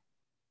ball.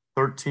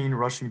 13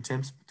 rushing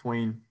attempts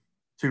between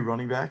two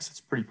running backs.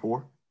 It's pretty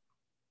poor.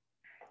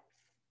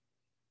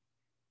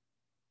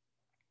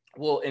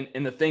 Well,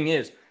 and the thing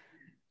is,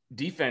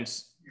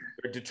 defense,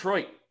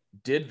 Detroit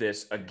did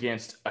this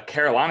against a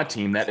Carolina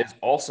team that is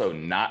also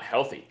not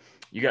healthy.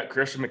 You got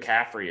Christian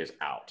McCaffrey is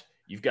out.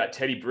 You've got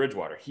Teddy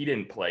Bridgewater. He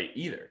didn't play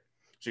either.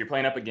 So you're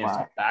playing up against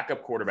a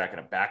backup quarterback and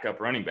a backup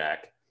running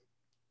back,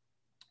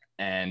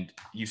 and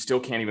you still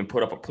can't even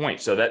put up a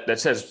point. So that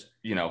says,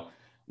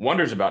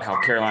 wonders about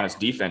how Carolina's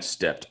defense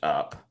stepped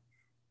up.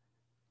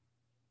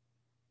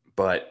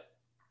 But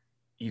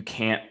you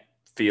can't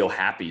feel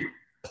happy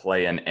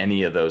playing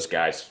any of those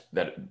guys.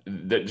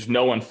 There's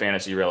no one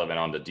fantasy relevant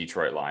on the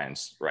Detroit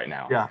Lions right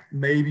now. Yeah,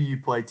 maybe you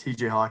play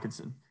TJ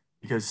Hawkinson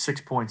because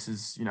 6 points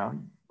is, you're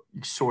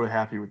sort of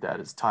happy with that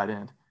as tight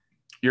end.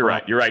 You're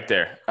right. You're right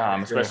there.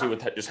 Especially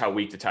with just how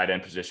weak the tight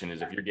end position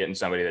is. If you're getting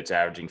somebody that's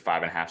averaging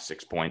 5.5,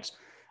 6 points,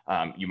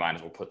 you might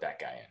as well put that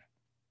guy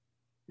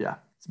in. Yeah,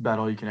 it's about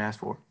all you can ask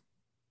for.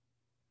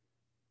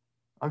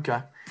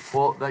 Okay.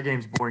 Well, that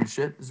game's boring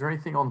shit. Is there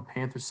anything on the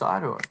Panthers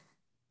side or?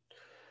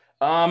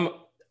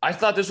 I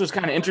thought this was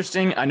kind of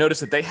interesting. I noticed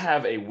that they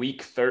have a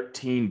week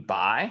 13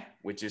 bye,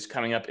 which is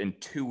coming up in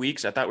 2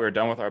 weeks. I thought we were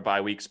done with our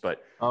bye weeks,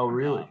 but oh,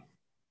 really?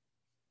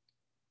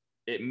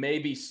 It may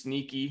be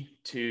sneaky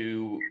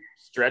to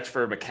stretch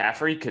for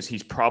McCaffrey because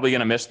he's probably going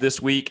to miss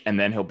this week, and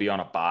then he'll be on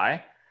a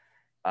bye,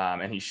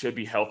 and he should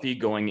be healthy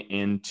going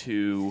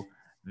into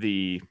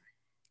the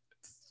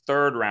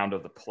third round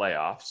of the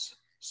playoffs.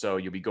 So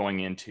you'll be going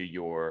into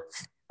your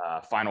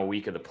final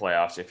week of the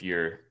playoffs if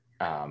you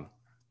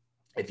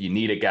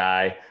need a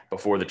guy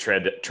before the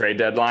trade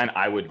deadline.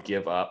 I would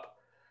give up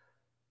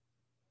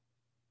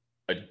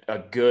a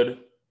good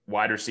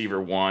wide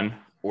receiver one,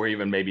 or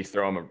even maybe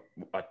throw him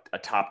a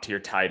top tier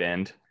tight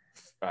end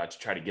to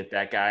try to get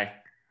that guy.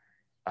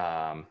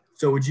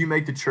 So would you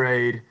make the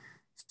trade,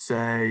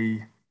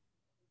 say,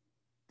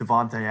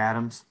 Devontae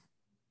Adams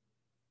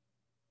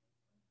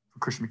for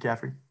Christian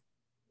McCaffrey?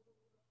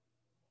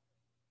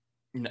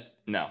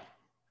 No.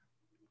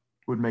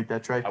 Wouldn't make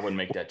that trade? I wouldn't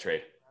make that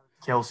trade.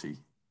 Kelsey.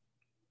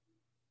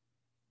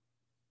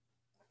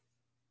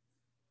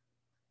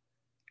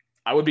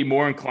 I would be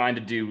more inclined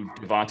to do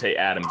Devontae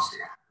Adams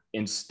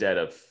instead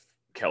of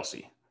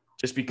Kelsey,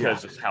 just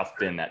because of how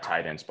thin that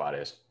tight end spot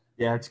is.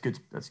 Yeah, that's good.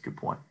 That's a good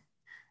point.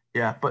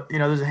 Yeah, but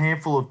there's a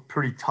handful of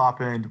pretty top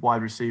end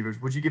wide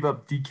receivers. Would you give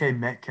up DK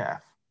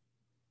Metcalf?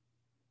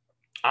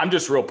 I'm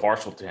just real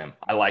partial to him.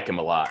 I like him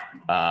a lot.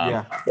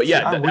 Yeah, but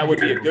yeah, that would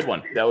be a good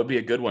one. That would be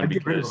a good one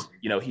because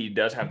he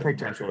does have the Take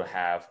that potential to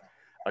have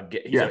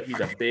Yeah. he's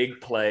a big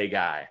play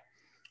guy.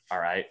 All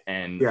right,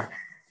 and Yeah.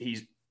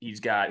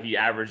 he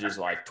averages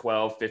like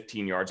 12,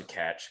 15 yards a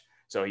catch.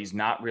 So he's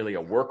not really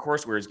a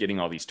workhorse where he's getting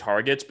all these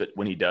targets, but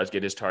when he does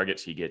get his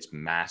targets, he gets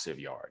massive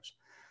yards.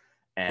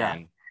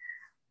 And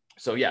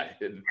so,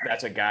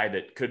 that's a guy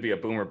that could be a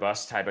boomer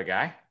bust type of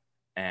guy.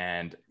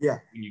 And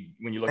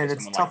when you look And at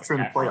it's someone tougher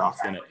in the playoffs.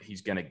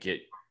 he's gonna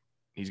get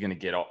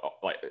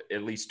like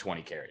at least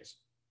 20 carries.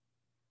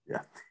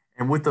 Yeah.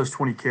 And with those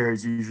 20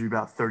 carries, usually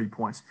about 30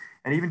 points.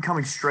 And even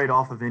coming straight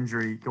off of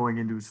injury going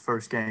into his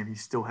first game, he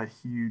still had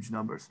huge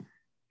numbers.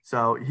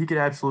 So he could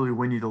absolutely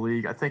win you the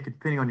league. I think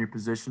depending on your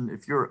position,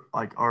 if you're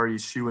like already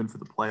shoo-in for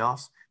the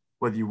playoffs,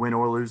 whether you win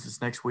or lose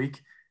this next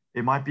week,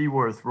 it might be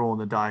worth rolling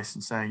the dice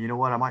and saying, you know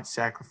what, I might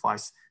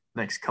sacrifice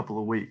the next couple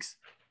of weeks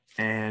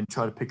and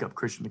try to pick up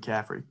Christian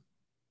McCaffrey.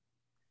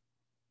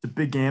 It's a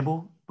big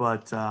gamble,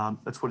 but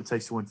that's what it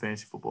takes to win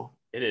fantasy football.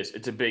 It is.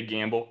 It's a big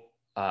gamble.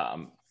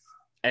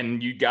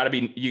 And you gotta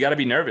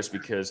be nervous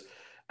because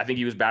I think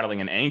he was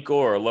battling an ankle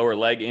or a lower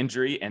leg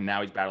injury, and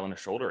now he's battling a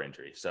shoulder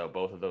injury. So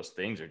both of those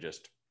things are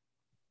just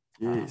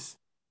going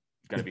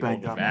to be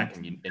holding you back,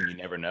 and you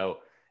never know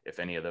if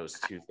any of those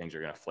two things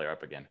are going to flare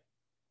up again.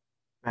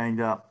 Banged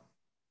up.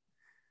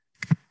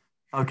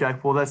 Okay,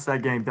 well, that's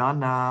that game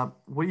done.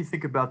 What do you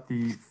think about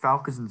the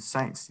Falcons and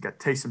Saints? You got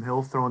Taysom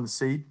Hill throwing the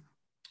seed.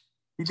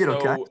 He did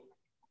okay.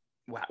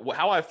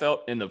 how I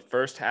felt in the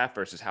first half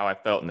versus how I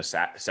felt in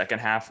the second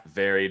half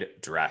varied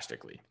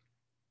drastically.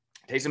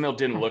 Taysom Hill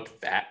didn't look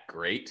that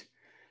great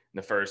in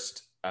the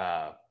first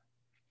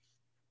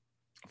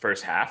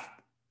half.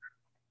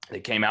 They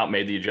came out,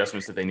 made the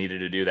adjustments that they needed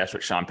to do. That's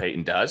what Sean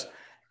Payton does.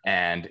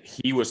 And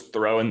he was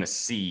throwing the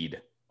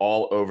seed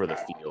all over the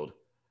field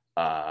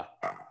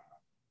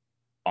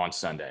on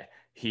Sunday.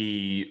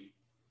 He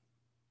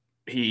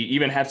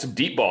even had some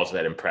deep balls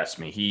that impressed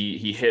me.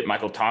 He hit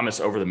Michael Thomas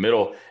over the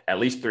middle at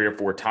least 3 or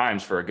 4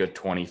 times for a good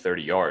 20,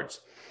 30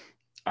 yards.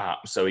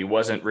 So he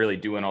wasn't really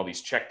doing all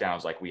these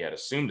checkdowns like we had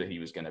assumed that he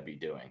was going to be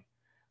doing.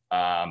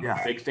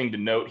 Big thing to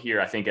note here,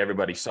 I think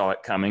everybody saw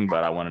it coming,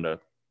 but I wanted to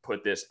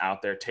put this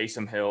out there.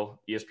 Taysom Hill,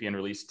 ESPN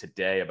released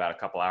today about a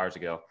couple hours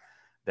ago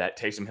that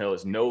Taysom Hill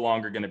is no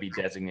longer going to be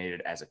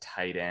designated as a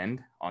tight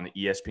end on the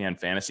ESPN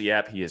fantasy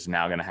app. He is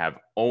now going to have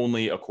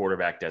only a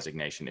quarterback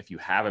designation. If you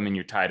have him in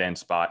your tight end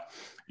spot,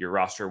 your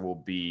roster will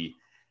be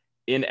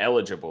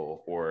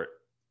ineligible or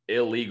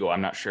illegal.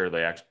 I'm not sure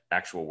the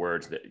actual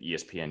words that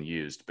ESPN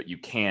used, but you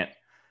can't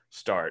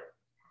start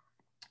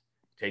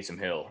Taysom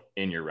Hill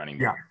in your running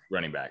back.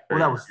 Well,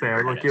 that was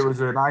fair. Look, it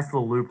was a nice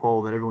little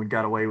loophole that everyone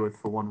got away with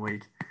for 1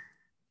 week.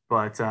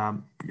 But,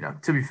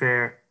 to be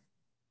fair,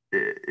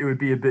 it would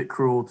be a bit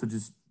cruel to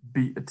just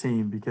beat a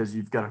team because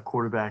you've got a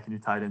quarterback in your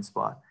tight end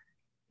spot.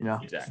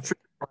 Exactly. It's a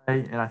tricky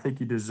play, and I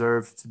think you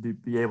deserve to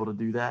be able to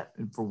do that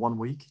for 1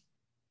 week.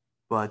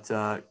 But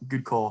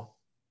good call,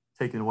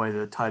 taking away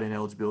the tight end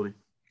eligibility.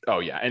 Oh,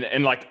 yeah.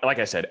 And like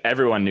I said,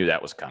 everyone knew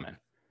that was coming.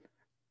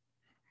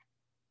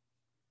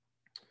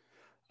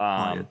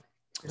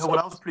 What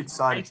I was pretty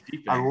excited.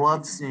 I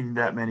love seeing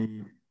that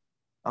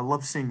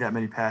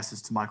many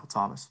passes to Michael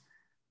Thomas.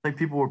 I think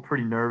people were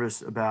pretty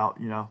nervous about,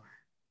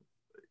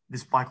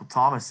 this Michael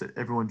Thomas that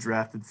everyone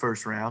drafted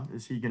first round.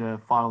 Is he going to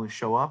finally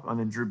show up? And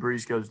then Drew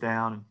Brees goes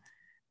down.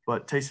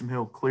 But Taysom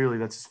Hill, clearly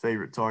that's his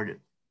favorite target.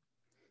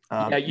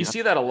 You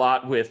see that a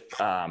lot with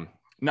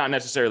not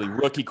necessarily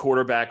rookie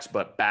quarterbacks,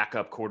 but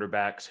backup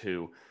quarterbacks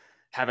who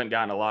haven't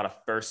gotten a lot of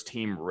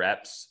first-team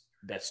reps.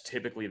 That's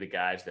typically the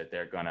guys that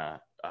they're going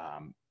to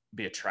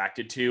be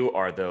attracted to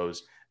are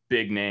those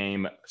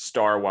big-name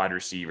star wide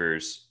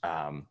receivers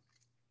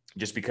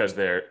just because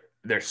they're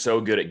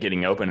so good at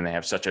getting open and they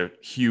have such a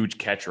huge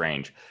catch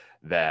range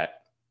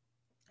that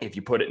if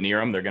you put it near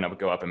them, they're going to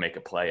go up and make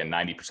a play. And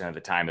 90% of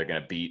the time they're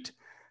going to beat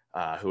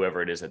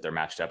whoever it is that they're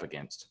matched up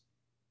against.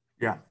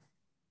 Yeah.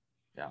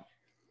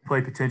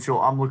 Play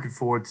potential. I'm looking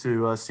forward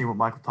to seeing what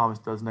Michael Thomas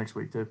does next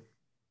week too.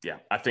 Yeah.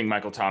 I think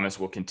Michael Thomas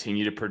will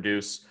continue to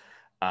produce.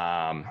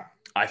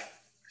 I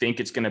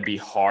think it's going to be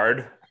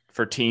hard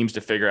for teams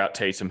to figure out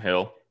Taysom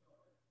Hill.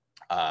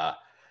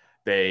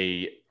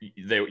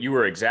 You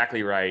were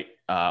exactly right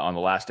on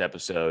the last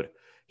episode.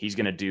 He's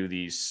going to do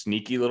these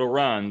sneaky little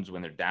runs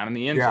when they're down in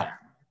the end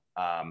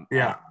zone. He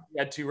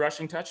had 2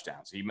 rushing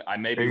touchdowns. I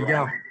may be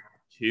wrong.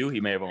 2. He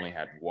may have only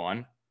had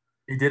 1.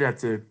 He did have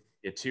 2.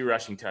 He had 2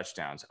 rushing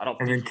touchdowns. I don't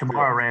and think then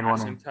Kamara ran one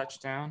passing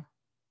touchdown.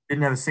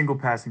 Didn't have a single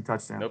passing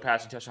touchdown. No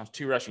passing touchdowns.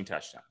 2 rushing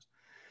touchdowns.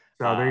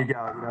 So there you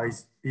go.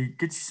 He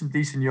gets you some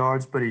decent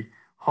yards, but he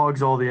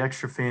hogs all the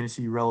extra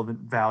fantasy relevant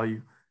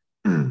value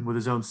with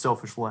his own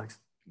selfish legs.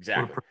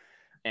 Exactly.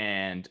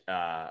 And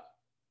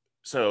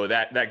so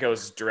that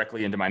goes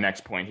directly into my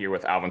next point here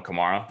with Alvin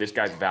Kamara. This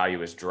guy's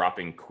value is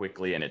dropping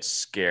quickly, and it's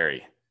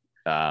scary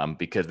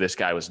because this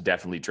guy was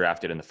definitely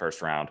drafted in the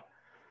first round.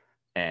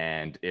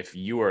 And if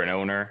you are an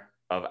owner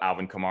of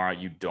Alvin Kamara,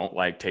 you don't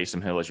like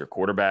Taysom Hill as your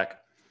quarterback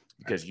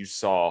because you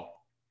saw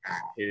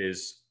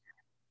his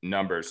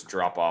numbers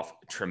drop off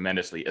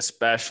tremendously,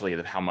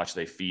 especially how much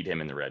they feed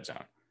him in the red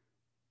zone.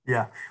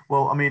 Yeah.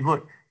 Well, I mean,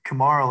 look,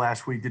 Kamara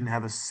last week didn't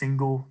have a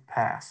single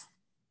pass.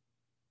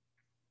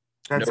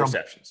 No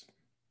receptions.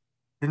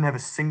 Didn't have a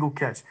single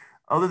catch.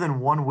 Other than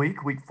 1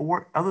 week, week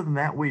 4, other than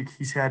that week,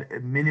 he's had a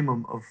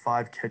minimum of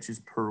 5 catches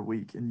per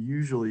week. And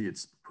usually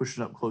it's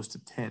pushing up close to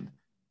 10.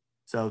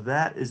 So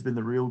that has been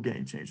the real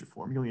game changer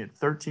for him. He only had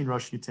 13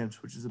 rushing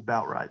attempts, which is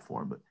about right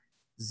for him, but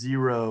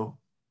zero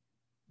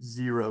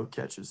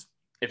catches.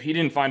 If he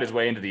didn't find his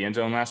way into the end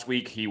zone last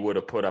week, he would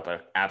have put up an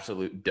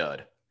absolute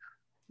dud.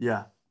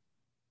 Yeah.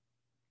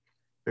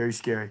 Very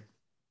scary.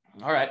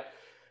 All right.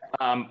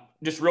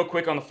 Just real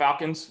quick on the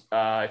Falcons.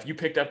 If you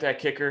picked up that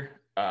kicker,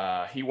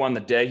 he won the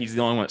day. He's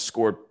the only one that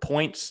scored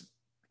points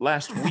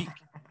last week.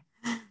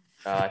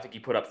 I think he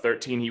put up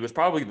 13. He was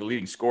probably the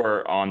leading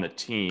scorer on the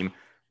team.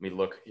 Let me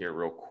look here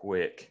real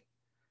quick.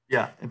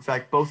 Yeah. In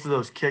fact, both of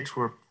those kicks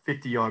were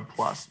 50-yard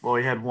plus. Well,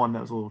 he had one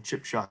that was a little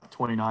chip shot,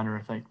 29er,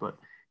 I think, but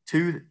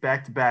 2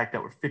 back-to-back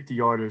that were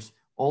 50-yarders.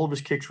 All of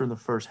his kicks were in the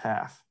first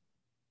half.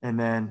 And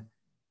then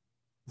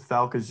the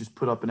Falcons just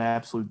put up an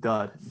absolute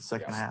dud in the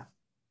second half.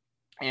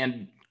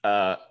 And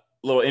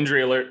little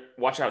injury alert.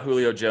 Watch out,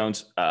 Julio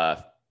Jones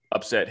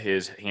upset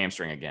his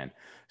hamstring again.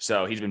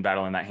 So he's been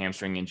battling that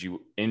hamstring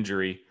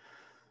injury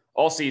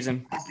all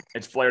season.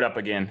 It's flared up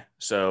again.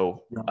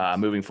 So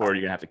moving forward,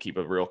 you're going to have to keep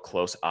a real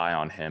close eye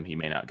on him. He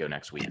may not go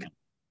next week.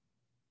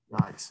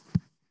 Nice.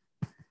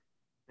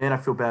 And I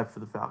feel bad for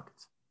the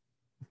Falcons.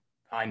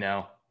 I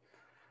know.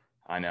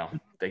 I know.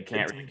 They Good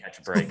can't really team. catch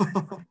a break.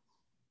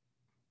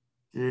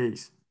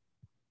 Jeez.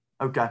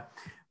 Okay.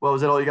 Well,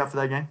 is that all you got for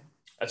that game?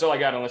 That's all I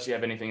got, unless you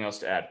have anything else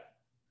to add.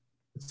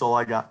 That's all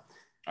I got.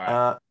 All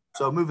right.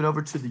 So moving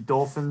over to the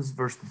Dolphins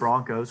versus the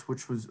Broncos,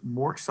 which was a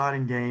more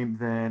exciting game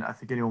than I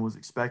think anyone was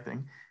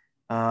expecting.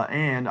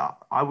 And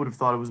I would have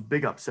thought it was a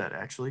big upset,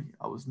 actually.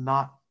 I was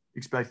not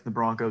expecting the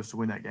Broncos to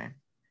win that game.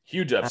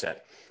 Huge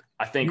upset.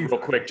 I think Huge. real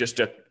quick, just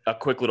a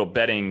quick little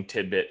betting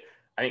tidbit.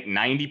 I think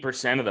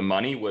 90% of the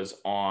money was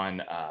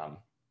on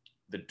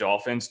the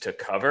Dolphins to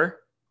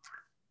cover,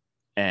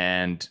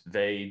 and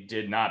they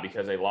did not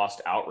because they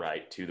lost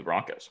outright to the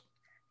Broncos.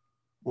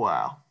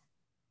 Wow.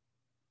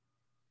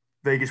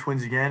 Vegas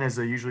wins again, as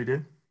they usually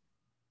do.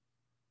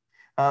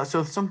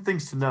 So some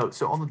things to note.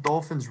 So on the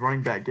Dolphins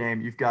running back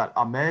game, you've got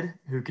Ahmed,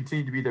 who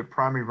continued to be their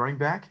primary running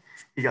back.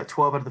 He got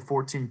 12 out of the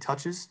 14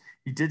 touches.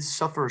 He did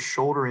suffer a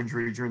shoulder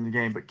injury during the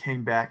game, but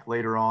came back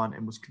later on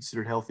and was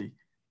considered healthy.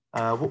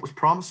 What was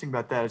promising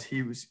about that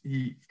is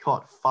he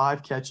caught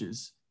 5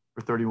 catches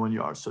for 31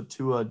 yards. So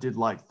Tua did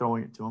like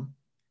throwing it to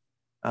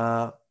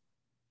him.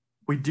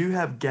 We do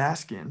have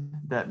Gaskin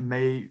that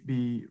may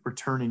be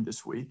returning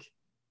this week.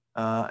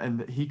 And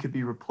that he could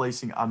be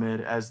replacing Ahmed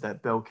as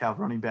that bell cow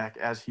running back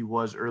as he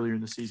was earlier in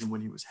the season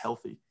when he was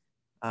healthy.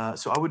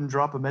 So I wouldn't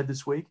drop Ahmed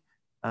this week,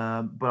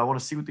 but I want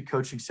to see what the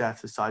coaching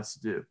staff decides to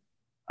do.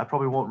 I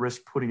probably won't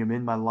risk putting him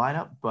in my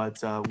lineup,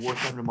 but worth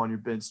having him on your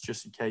bench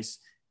just in case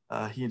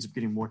he ends up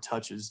getting more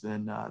touches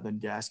than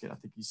Gaskin. I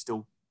think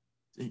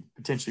he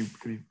potentially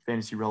could be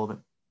fantasy relevant.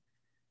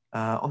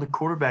 On the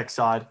quarterback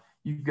side,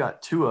 you've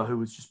got Tua, who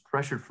was just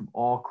pressured from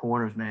all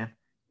corners, man.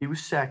 He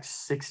was sacked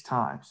 6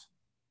 times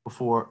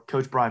before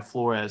Coach Brian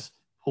Flores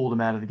pulled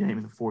him out of the game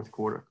in the fourth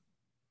quarter.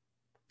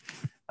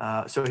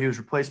 So he was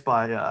replaced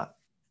by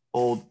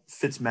old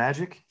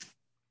Fitzmagic,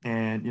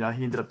 and he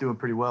ended up doing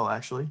pretty well,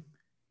 actually.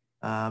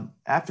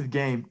 After the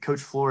game,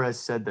 Coach Flores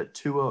said that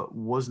Tua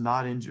was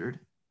not injured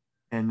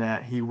and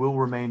that he will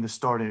remain the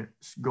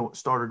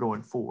starter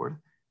going forward.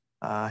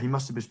 He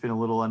must have just been a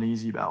little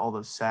uneasy about all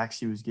those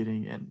sacks he was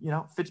getting. And,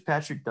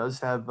 Fitzpatrick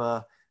does have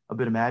a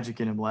bit of magic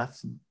in him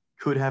left and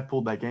could have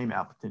pulled that game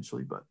out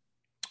potentially, but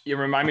You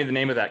remind me of the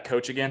name of that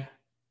coach again?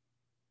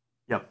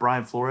 yeah,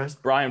 Brian Flores.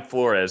 Brian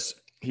Flores.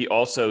 He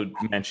also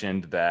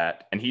mentioned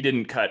that, and he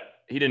didn't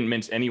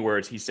mince any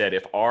words. He said,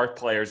 if our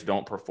players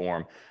don't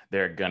perform,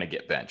 they're going to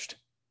get benched.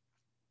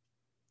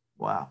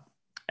 Wow.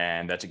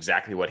 And that's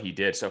exactly what he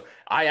did. So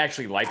I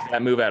actually like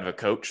that move out of a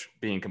coach,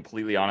 being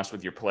completely honest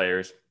with your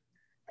players.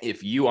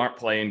 If you aren't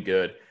playing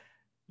good,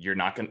 you're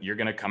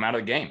going to come out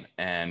of the game,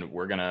 and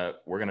we're going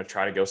to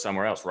try to go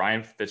somewhere else.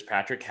 Ryan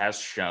Fitzpatrick has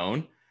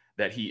shown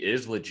that he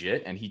is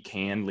legit and he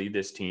can lead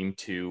this team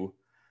to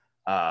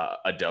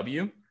a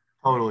W.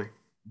 Totally.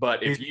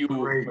 But if He's you,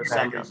 great for some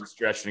backup. reason,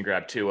 stretched and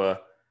grabbed Tua,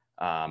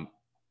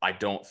 I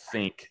don't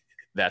think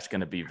that's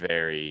going to be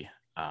very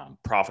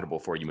profitable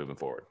for you moving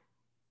forward.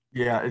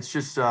 Yeah, it's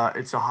just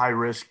it's a high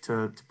risk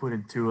to put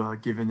into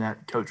given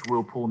that coach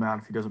will pull him out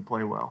if he doesn't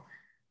play well.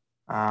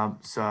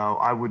 So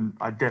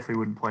I definitely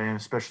wouldn't play him,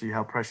 especially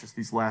how precious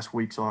these last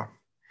weeks are.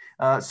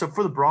 So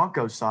for the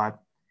Broncos side,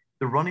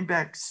 the running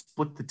back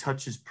split the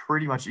touches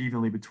pretty much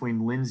evenly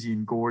between Lindsey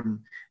and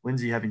Gordon.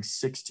 Lindsey having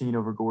 16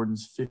 over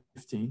Gordon's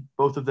 15,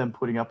 both of them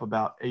putting up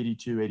about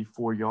 82,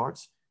 84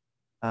 yards.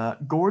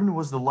 Gordon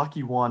was the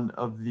lucky one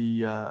of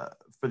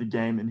for the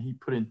game, and he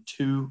put in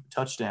 2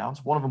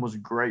 touchdowns. One of them was a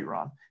great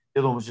run.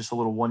 The other one was just a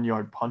little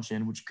 1-yard punch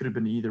in, which could have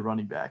been either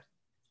running back.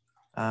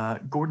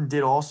 Gordon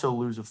did also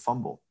lose a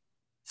fumble.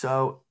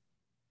 So,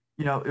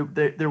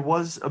 there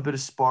was a bit of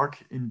spark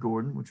in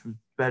Gordon, which was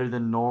better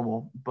than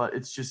normal, but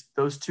it's just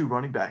those 2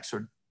 running backs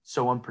are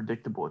so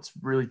unpredictable. It's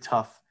really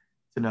tough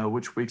to know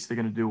which weeks they're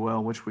going to do well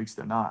and which weeks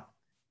they're not.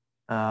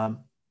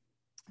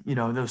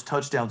 Those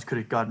touchdowns could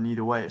have gotten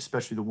either way,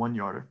 especially the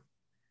 1-yarder.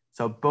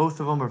 So both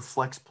of them are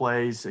flex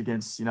plays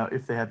against,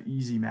 if they have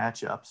easy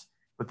matchups,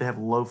 but they have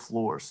low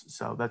floors.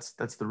 So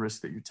that's the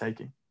risk that you're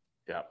taking.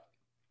 Yeah.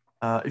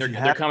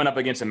 They're coming up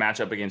against a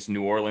matchup against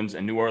New Orleans,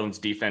 and New Orleans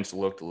defense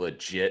looked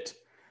legit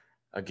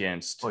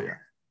against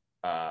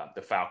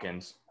the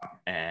Falcons.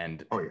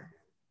 And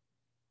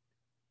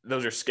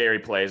those are scary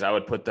plays. I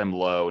would put them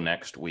low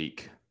next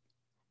week.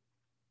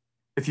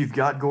 If you've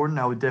got Gordon,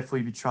 I would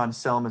definitely be trying to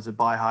sell him as a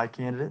buy high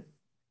candidate.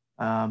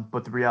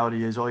 But the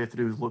reality is all you have to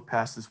do is look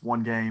past this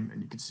one game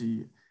and you can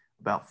see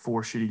about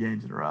 4 shitty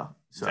games in a row.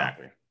 So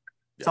exactly.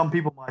 Yeah. Some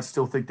people might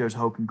still think there's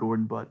hope in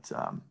Gordon, but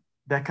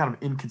that kind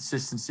of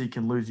inconsistency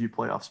can lose you a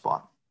playoff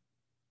spot.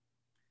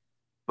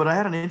 But I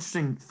had an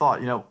interesting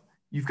thought.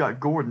 You've got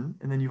Gordon,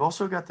 and then you've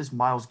also got this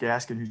Myles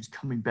Gaskin who's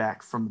coming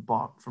back for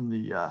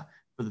the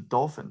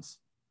Dolphins,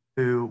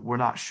 who we're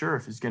not sure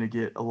if he's going to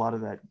get a lot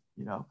of that,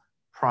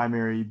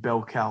 primary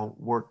bell cow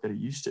work that he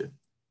used to.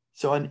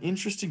 So an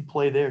interesting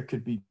play there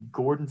could be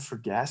Gordon for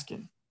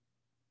Gaskin.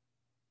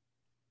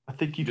 I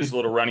think you just a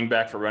little running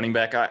back for running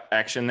back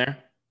action there.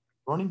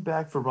 Running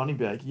back for running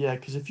back, yeah.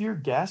 Because if you're a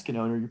Gaskin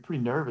owner, you're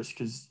pretty nervous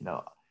because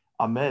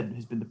Ahmed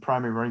has been the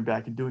primary running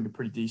back and doing a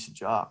pretty decent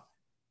job.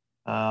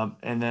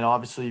 And then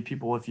obviously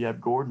people, if you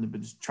have Gordon, have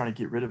been just trying to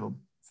get rid of him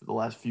for the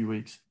last few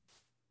weeks.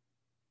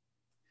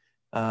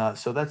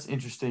 So that's an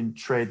interesting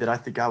trade that I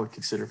think I would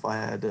consider if I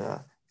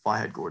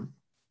had Gordon.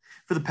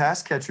 For the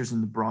pass catchers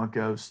in the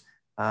Broncos,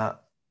 uh,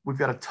 we've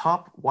got a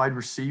top wide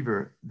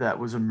receiver that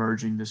was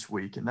emerging this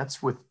week, and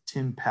that's with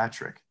Tim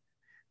Patrick.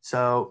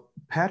 So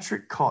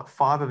Patrick caught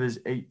 5 of his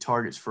 8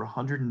 targets for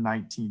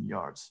 119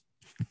 yards.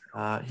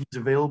 He's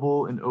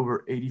available in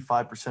over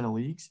 85% of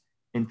leagues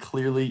and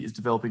clearly is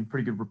developing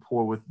pretty good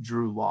rapport with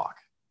Drew Lock.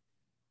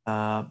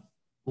 Uh,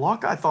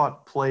 Lock, I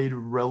thought, played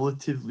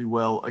relatively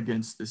well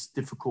against this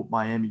difficult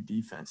Miami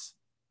defense.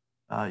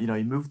 He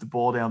moved the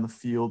ball down the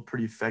field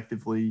pretty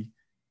effectively.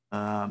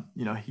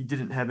 He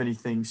didn't have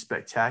anything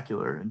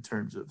spectacular in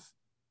terms of,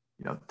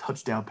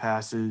 touchdown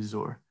passes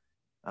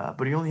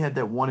but he only had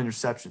that one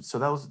interception. So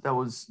that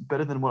was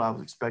better than what I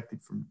was expecting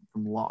from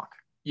Locke.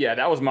 Yeah,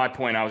 that was my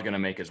point I was going to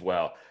make as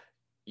well.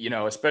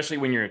 Especially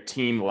when you're a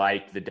team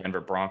like the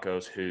Denver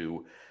Broncos,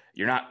 who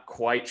you're not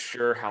quite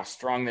sure how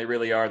strong they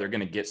really are. They're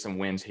going to get some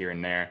wins here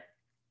and there.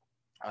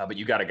 But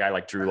you got a guy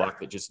like Drew Lock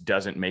that just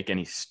doesn't make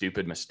any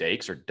stupid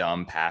mistakes or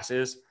dumb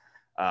passes.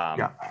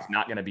 Yeah. He's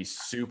not going to be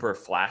super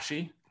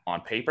flashy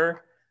on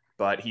paper,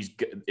 but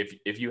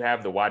if you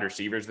have the wide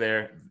receivers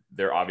there,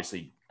 they're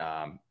obviously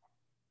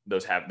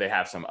they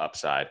have some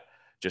upside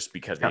just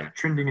because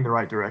Trending in the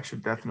right direction,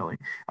 definitely.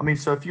 I mean,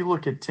 so if you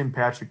look at Tim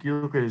Patrick, you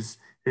look at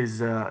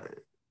his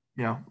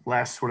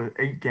last sort of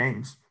 8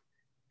 games,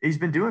 he's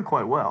been doing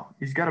quite well.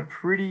 He's got a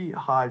pretty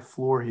high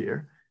floor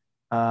here.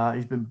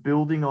 He's been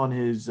building on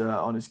his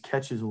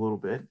catches a little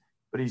bit,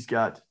 but he's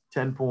got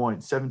 10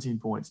 points, 17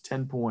 points,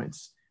 10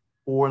 points,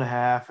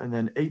 4.5, and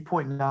then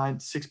 8.9,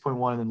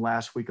 6.1, and then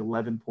last week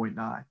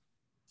 11.9.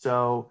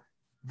 So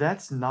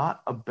that's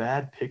not a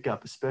bad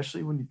pickup,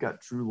 especially when you've got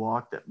Drew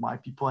Lock that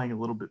might be playing a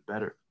little bit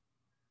better.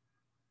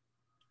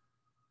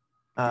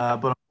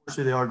 But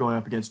unfortunately, they are going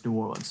up against New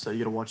Orleans, so you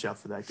got to watch out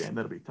for that game.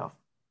 That'll be tough.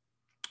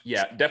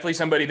 Yeah, definitely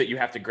somebody that you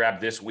have to grab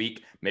this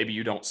week. Maybe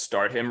you don't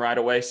start him right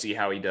away. See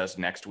how he does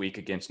next week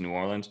against New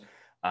Orleans.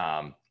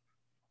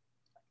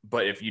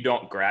 But if you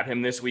don't grab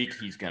him this week,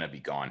 he's going to be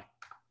gone.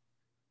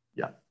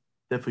 Yeah,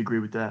 definitely agree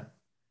with that.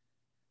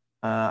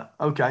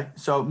 Okay,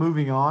 so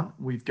moving on,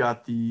 we've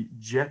got the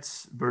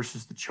Jets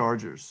versus the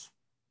Chargers.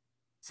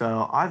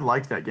 So I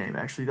liked that game,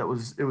 actually. It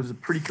was a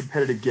pretty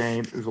competitive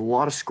game. There was a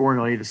lot of scoring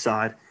on either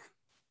side.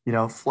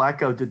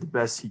 Flacco did the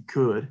best he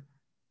could.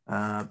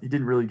 He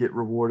didn't really get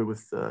rewarded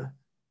with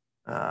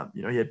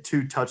he had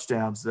 2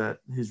 touchdowns that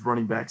his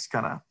running backs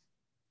kind of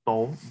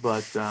stole,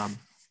 but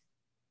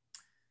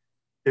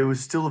it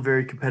was still a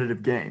very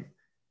competitive game.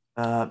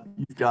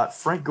 You've got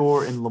Frank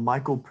Gore and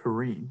LaMichael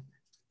Perrine,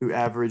 who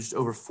averaged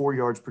over 4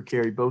 yards per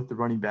carry, both the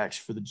running backs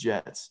for the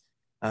Jets.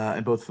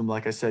 And both of them,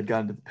 like I said,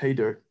 got into the pay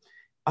dirt.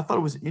 I thought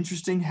it was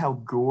interesting how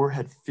Gore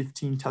had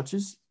 15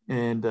 touches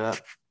and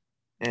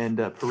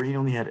Perrine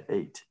only had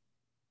 8.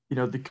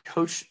 The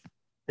coach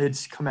had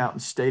come out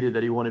and stated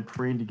that he wanted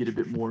Perrine to get a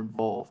bit more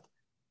involved.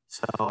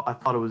 So I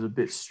thought it was a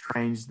bit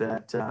strange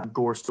that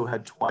Gore still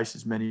had twice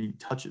as many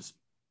touches.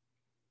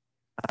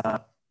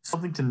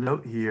 Something to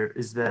note here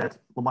is that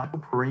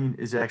LaMichael Perrine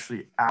is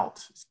actually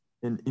out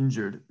and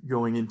injured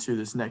going into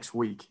this next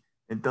week.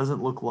 It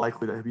doesn't look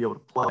likely that he'll be able to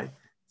play.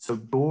 So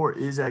Gore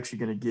is actually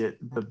going to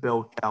get the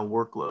bell cow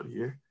workload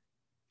here.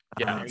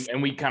 Yeah,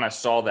 and we kind of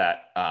saw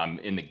that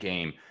in the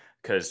game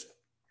because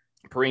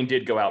Perrine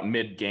did go out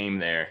mid-game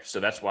there. So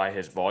that's why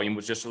his volume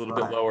was just a little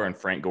bit lower and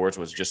Frank Gore's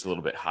was just a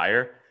little bit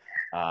higher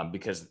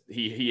because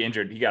he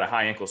got a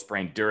high ankle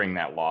sprain during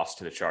that loss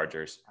to the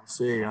Chargers. I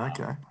see,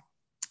 okay.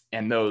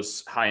 And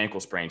those high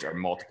ankle sprains are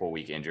multiple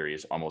week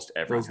injuries almost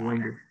every time.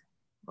 Linger.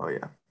 Oh,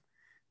 yeah.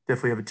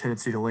 Definitely have a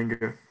tendency to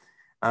linger.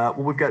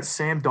 We've got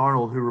Sam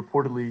Darnold, who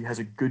reportedly has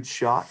a good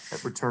shot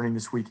at returning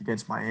this week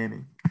against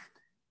Miami.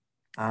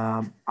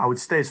 I would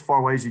stay as far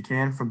away as you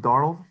can from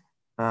Darnold.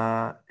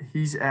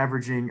 He's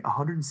averaging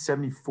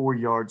 174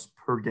 yards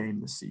per game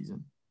this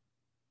season.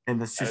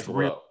 And that's just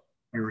really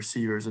your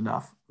receiver is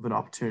enough of an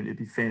opportunity to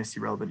be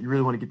fantasy relevant. You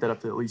really want to get that up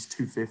to at least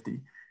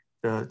 250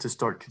 to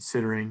start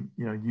considering,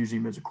 using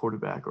him as a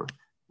quarterback or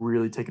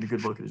really taking a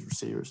good look at his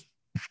receivers.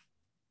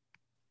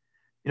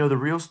 The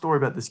real story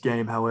about this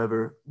game,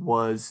 however,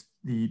 was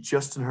the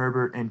Justin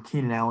Herbert and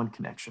Keenan Allen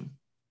connection.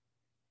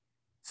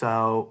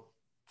 So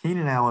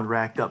Keenan Allen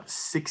racked up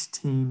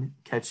 16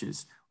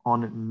 catches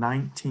on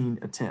 19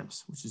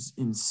 attempts, which is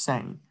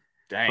insane.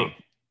 Dang.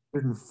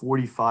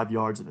 145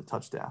 yards and a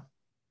touchdown.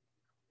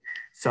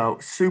 So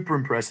super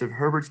impressive.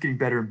 Herbert's getting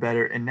better and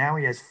better. And now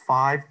he has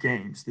 5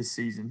 games this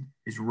season,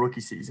 his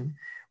rookie season,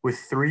 with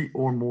 3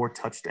 or more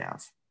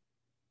touchdowns.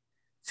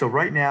 So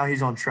right now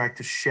he's on track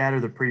to shatter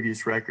the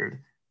previous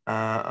record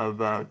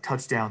of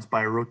touchdowns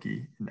by a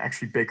rookie. And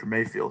actually Baker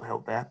Mayfield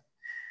held that.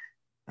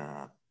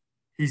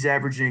 He's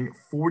averaging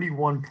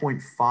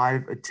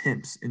 41.5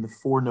 attempts in the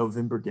 4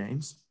 November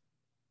games.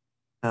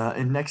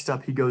 And next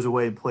up, he goes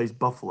away and plays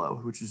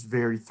Buffalo, which is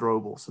very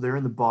throwable. So they're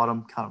in the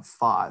bottom kind of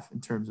 5 in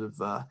terms of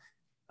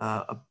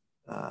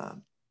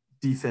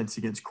defense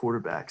against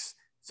quarterbacks.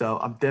 So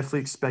I'm definitely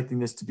expecting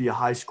this to be a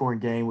high-scoring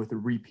game with a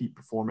repeat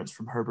performance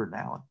from Herbert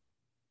and Allen.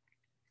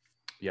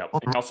 Yep.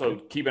 And also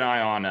keep an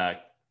eye on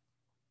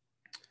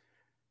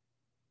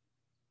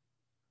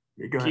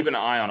Yeah, go keep ahead. an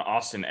eye on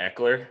Austin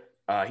Eckler.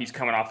 He's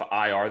coming off of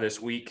IR this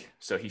week,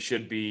 so he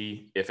should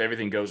be, if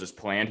everything goes as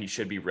planned, he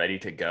should be ready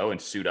to go and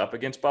suit up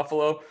against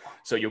Buffalo.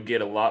 So you'll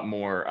get a lot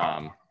more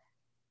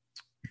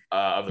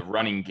of the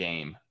running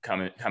game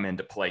come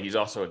into play. He's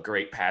also a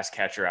great pass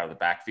catcher out of the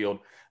backfield,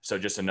 so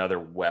just another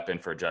weapon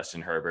for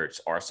Justin Herbert's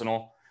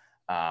arsenal.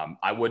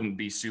 I wouldn't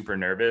be super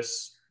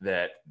nervous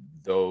that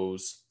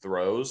those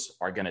throws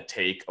are going to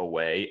take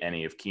away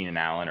any of Keenan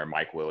Allen or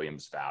Mike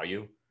Williams'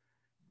 value,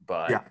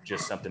 Yeah. but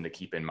just something to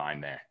keep in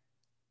mind there.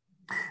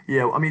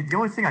 Yeah, I mean, the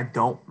only thing I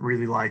don't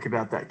really like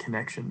about that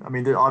connection, I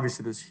mean,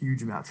 obviously there's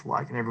huge amounts to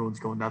like, and everyone's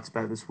going nuts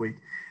about it this week,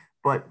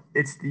 but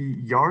it's the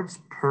yards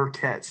per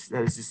catch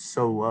that is just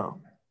so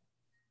low.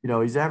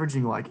 He's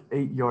averaging like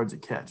 8 yards a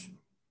catch.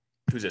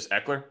 Who's this,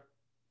 Eckler?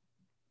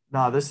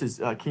 Nah, this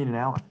is Keenan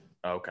Allen.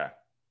 Okay.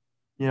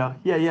 Yeah,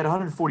 he had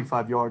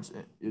 145 yards,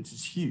 which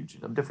is huge.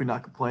 I'm definitely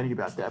not complaining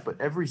about that. But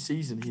every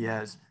season he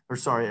has, or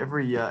sorry,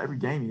 every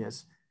game he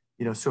has,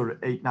 sort of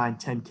 8, 9,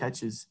 10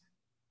 catches,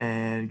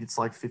 and gets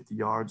like 50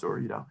 yards,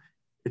 or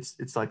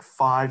it's like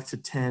 5 to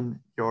 10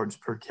 yards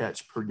per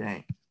catch per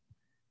game.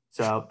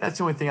 So that's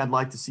the only thing I'd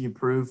like to see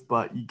improve.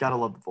 But you gotta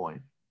love the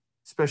volume,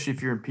 especially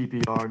if you're in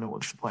PPR. No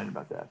one's complaining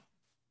about that.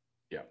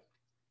 Yeah.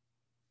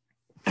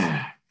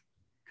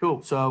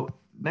 Cool. So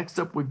next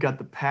up, we've got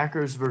the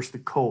Packers versus the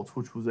Colts,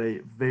 which was a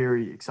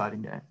very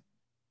exciting game.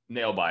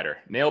 Nail biter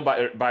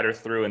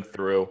through and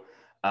through.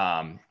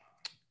 In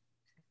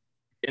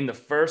the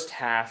first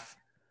half,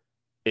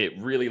 it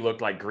really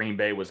looked like Green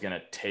Bay was going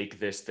to take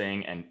this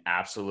thing and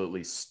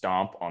absolutely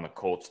stomp on the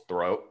Colts'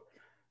 throat.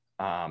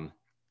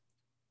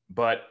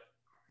 But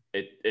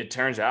it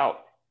turns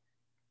out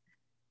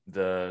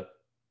the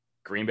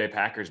Green Bay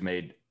Packers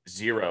made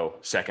 0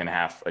 second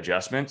half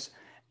adjustments,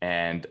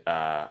 and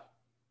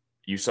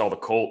you saw the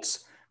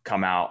Colts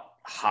come out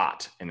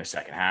hot in the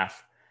second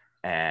half,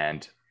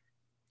 and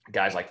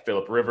guys like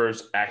Phillip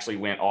Rivers actually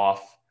went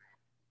off,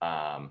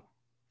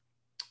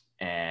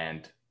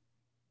 and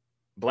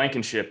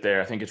Blankenship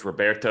there, I think it's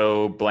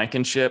Roberto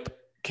Blankenship,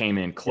 came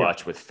in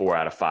clutch with 4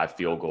 out of 5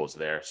 field goals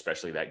there,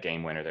 especially that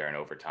game winner there in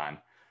overtime.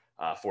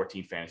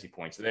 14 fantasy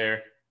points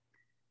there.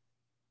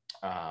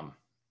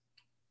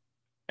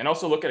 And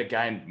also look at a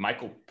guy,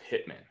 Michael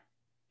Pittman.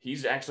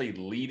 He's actually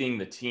leading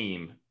the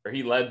team, or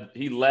he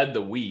led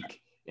the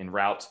week in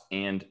routes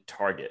and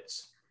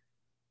targets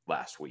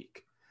last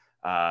week.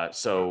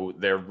 So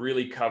they're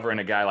really covering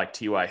a guy like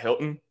T.Y.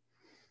 Hilton,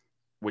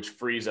 which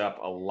frees up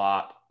a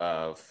lot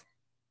of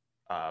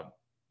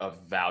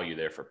value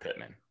there for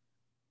Pittman.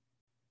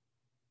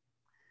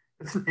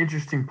 It's an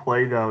interesting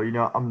play, though.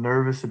 I'm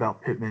nervous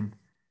about Pittman,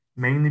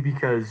 mainly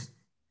because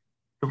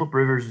Phillip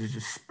Rivers is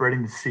just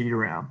spreading the seed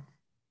around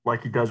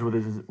like he does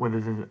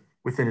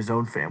within his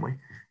own family.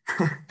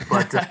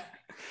 But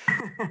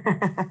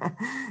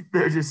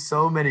there are just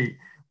so many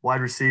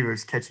wide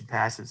receivers catching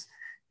passes.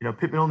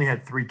 Pittman only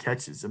had 3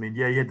 catches. I mean,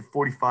 yeah, he had the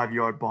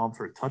 45-yard bomb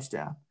for a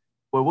touchdown.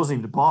 Well, it wasn't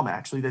even a bomb,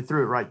 actually. They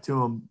threw it right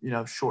to him,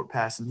 short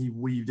pass, and he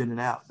weaved in and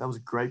out. That was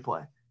a great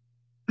play.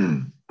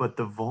 But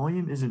the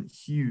volume isn't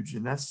huge,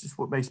 and that's just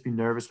what makes me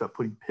nervous about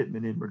putting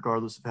Pittman in,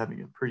 regardless of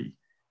having a pretty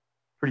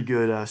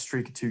good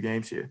streak of 2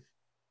 games here.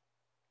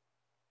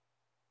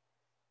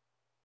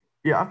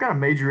 Yeah, I've got a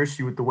major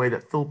issue with the way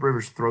that Phillip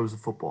Rivers throws the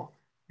football.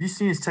 Have you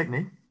seen his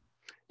technique?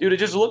 Dude, it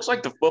just looks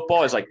like the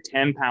football is like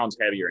 10 pounds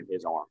heavier in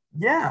his arm.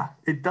 Yeah,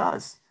 it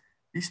does.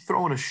 He's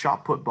throwing a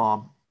shot put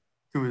bomb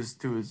to his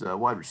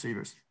wide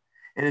receivers,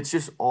 and it's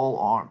just all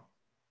arm.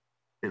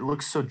 It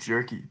looks so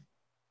jerky.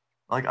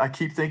 Like I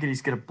keep thinking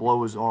he's gonna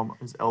blow his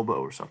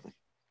elbow or something.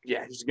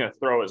 Yeah, he's gonna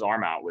throw his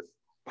arm out with.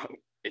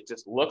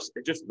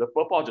 The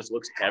football just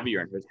looks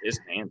heavier in his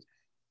hands.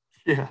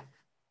 Yeah,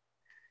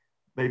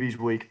 maybe he's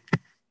weak.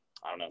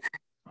 I don't know.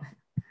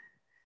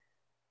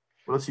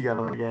 What else you got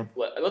on the game?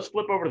 Let's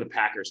flip over to the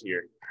Packers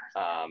here.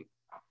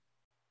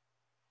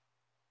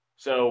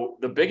 So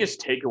the biggest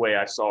takeaway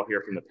I saw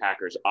here from the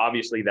Packers,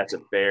 obviously that's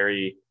a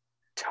very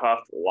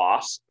tough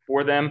loss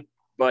for them,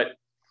 but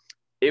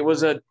it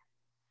was a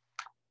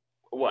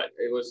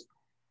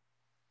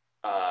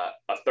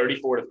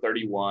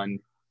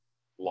 34-31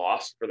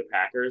 loss for the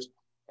Packers.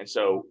 And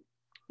so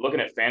looking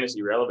at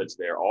fantasy relevance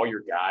there, all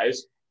your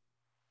guys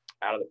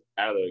out of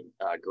the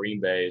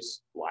Green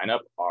Bay's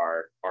lineup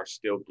are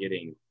still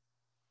producing.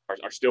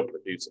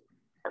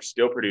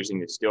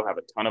 They still have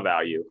a ton of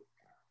value.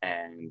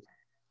 And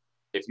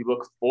if you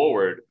look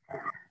forward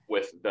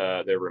with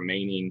their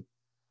remaining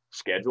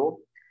schedule,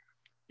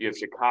 you have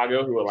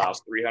Chicago, who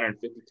allows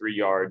 353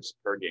 yards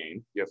per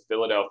game. You have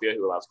Philadelphia,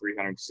 who allows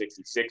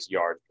 366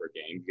 yards per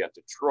game. You got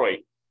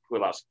Detroit, who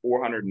allows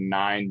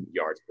 409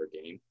 yards per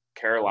game.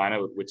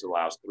 Carolina, which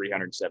allows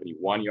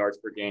 371 yards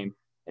per game.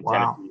 And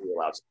Wow. Tennessee, who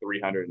allows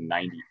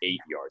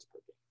 398 yards per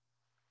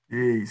game.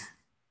 Jeez.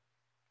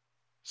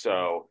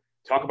 So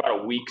Talk about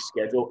a weak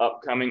schedule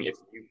upcoming. If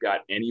you've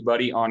got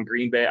anybody on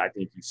Green Bay, I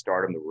think you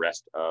start them the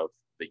rest of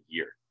the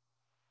year.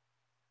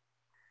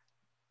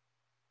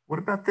 What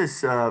about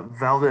this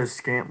Valdez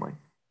Scantling?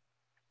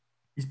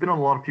 He's been on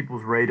a lot of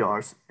people's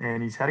radars,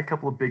 and he's had a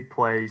couple of big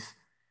plays,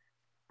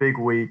 big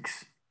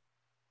weeks.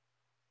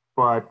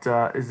 But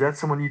is that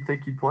someone you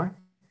think you'd play?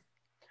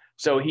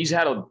 So he's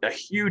had a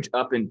huge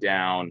up and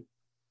down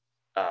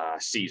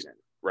season,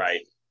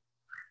 right?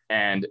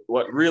 And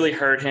what really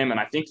hurt him, and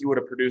I think he would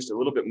have produced a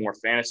little bit more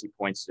fantasy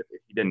points if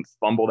he didn't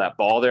fumble that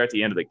ball there at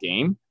the end of the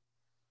game.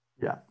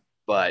 Yeah.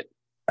 But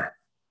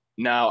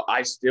no,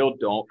 I still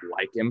don't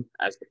like him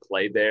as the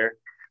play there.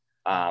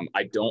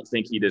 I don't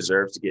think he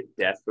deserves to get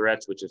death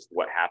threats, which is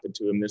what happened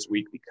to him this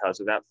week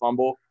because of that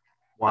fumble.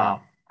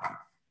 Wow.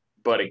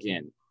 But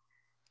again,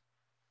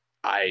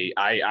 I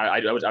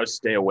would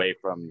stay away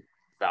from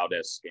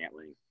Valdez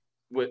Scantling.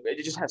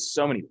 It just has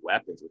so many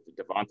weapons with the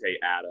Devontae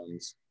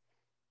Adams,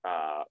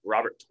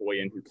 Robert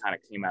Toyin, who kind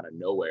of came out of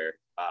nowhere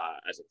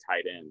as a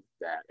tight end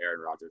that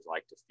Aaron Rodgers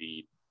liked to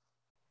feed.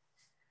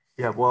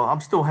 Yeah, well, I'm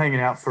still hanging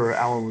out for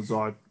Alan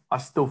Lazard. I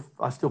still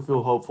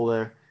feel hopeful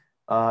there.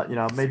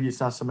 Maybe it's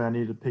not something I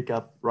need to pick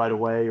up right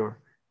away or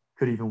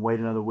could even wait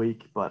another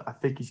week, but I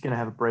think he's going to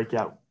have a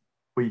breakout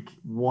week,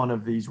 one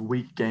of these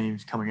week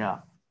games coming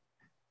up.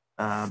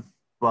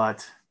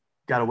 But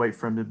got to wait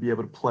for him to be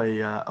able to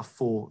play a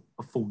full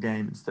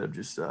game instead of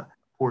just a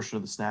portion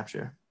of the snap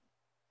share.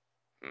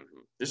 Mm-hmm.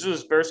 This is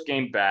his first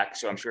game back,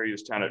 so I'm sure he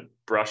was trying to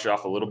brush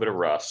off a little bit of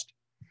rust.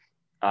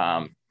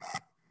 4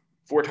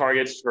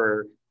 targets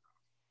for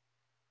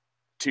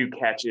 2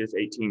 catches,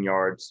 18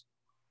 yards.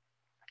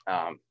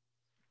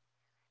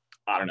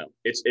 I don't know.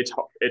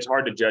 It's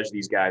hard to judge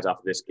these guys off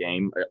of this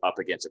game up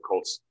against a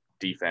Colts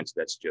defense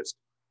that's just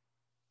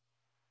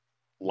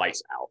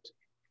lights out.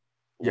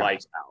 Yeah.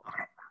 Lights out.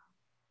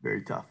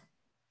 Very tough.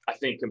 I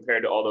think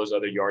compared to all those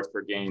other yards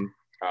per game,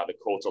 the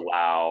Colts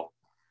allow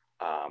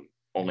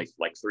only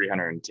like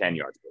 310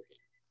 yards per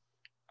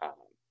game,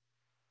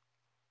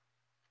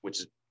 which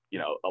is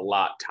a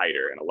lot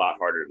tighter and a lot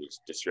harder to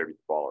distribute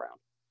the ball around.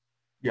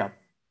 Yeah.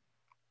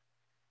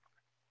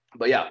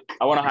 But yeah,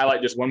 I want to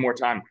highlight just one more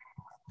time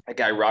that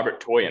guy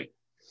Robert Toyin.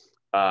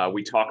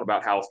 We talk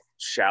about how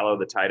shallow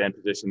the tight end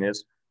position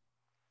is.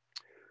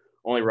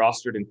 Only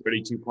rostered in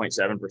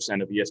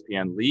 32.7% of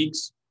ESPN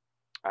leagues.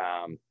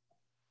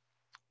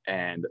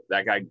 And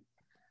that guy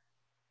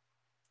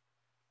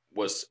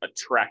was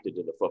attracted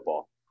to the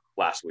football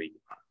last week.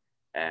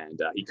 And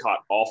he caught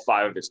all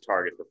 5 of his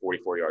targets for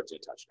 44 yards and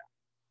a touchdown.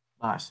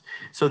 Nice.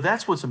 So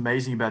that's what's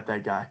amazing about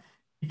that guy.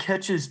 He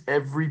catches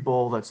every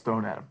ball that's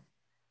thrown at him.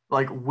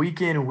 Like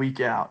week in and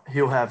week out,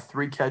 he'll have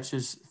 3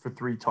 catches for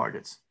 3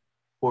 targets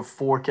or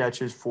 4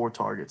 catches, 4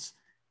 targets.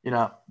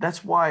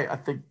 That's why I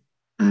think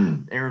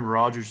Aaron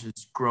Rodgers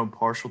has grown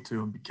partial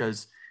to him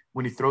because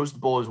when he throws the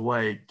ball his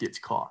way, it gets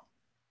caught.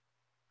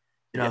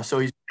 So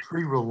he's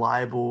pretty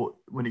reliable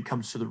when it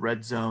comes to the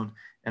red zone.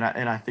 And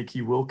I think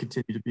he will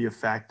continue to be a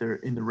factor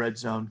in the red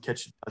zone,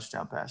 catching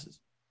touchdown passes.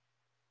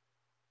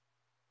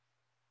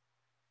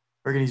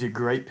 I reckon he's a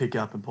great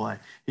pickup and play.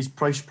 He's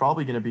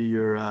probably going to be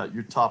your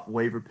top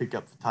waiver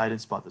pickup for tight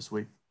end spot this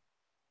week.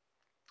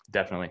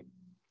 Definitely.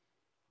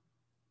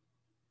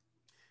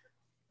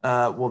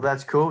 Well,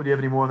 that's cool. Do you have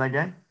any more on that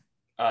game?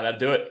 That'll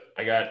do it.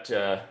 I got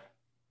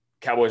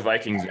Cowboys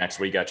Vikings next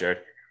week. Got Jared.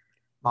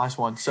 Nice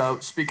one. So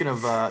speaking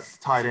of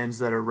tight ends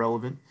that are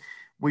relevant,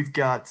 we've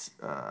got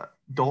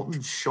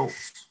Dalton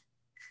Schultz.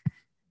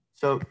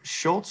 So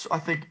Schultz, I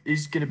think,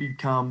 is going to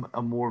become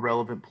a more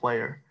relevant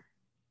player.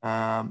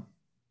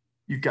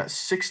 You've got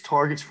 6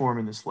 targets for him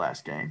in this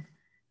last game.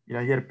 He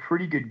had a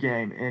pretty good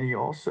game. And he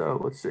also,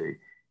 let's see,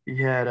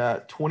 he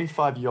had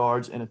 25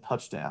 yards and a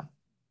touchdown.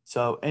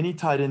 So any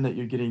tight end that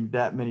you're getting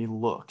that many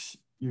looks,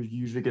 you're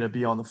usually going to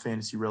be on the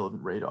fantasy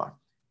relevant radar.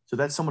 So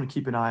that's someone to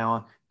keep an eye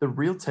on. The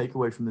real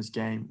takeaway from this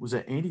game was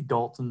that Andy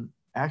Dalton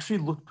actually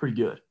looked pretty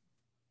good.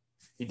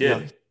 He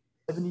did.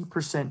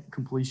 70%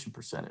 completion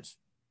percentage.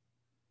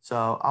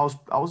 So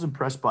I was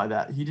impressed by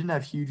that. He didn't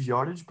have huge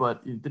yardage,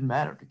 but it didn't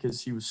matter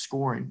because he was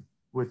scoring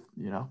with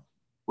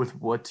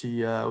what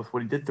he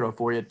did throw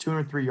for. He had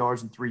 203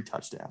 yards and 3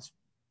 touchdowns.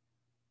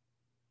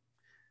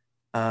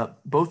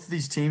 Both of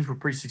these teams were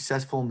pretty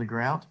successful on the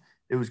ground.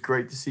 It was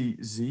great to see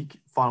Zeke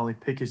finally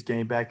pick his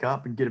game back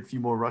up and get a few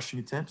more rushing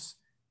attempts.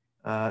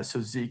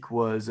 So Zeke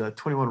was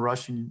 21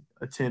 rushing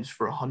attempts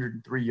for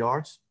 103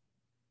 yards.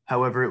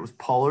 However, it was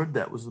Pollard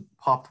that was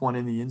popped one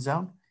in the end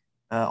zone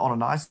on a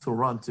nice little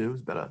run too. It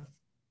was about a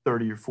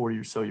 30 or 40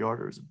 or so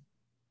yarder. It was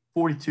a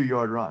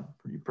 42-yard run.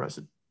 Pretty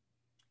impressive.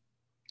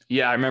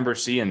 Yeah, I remember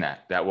seeing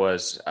that. That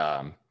was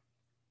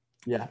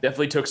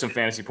definitely took some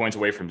fantasy points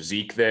away from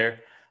Zeke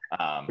there.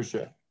 For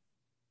sure.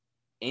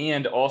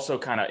 And also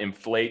kind of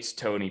inflates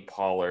Tony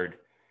Pollard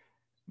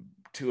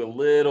to a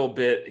little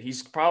bit.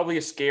 He's probably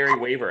a scary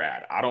waiver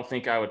ad. I don't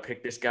think I would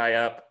pick this guy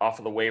up off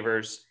of the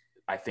waivers.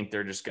 I think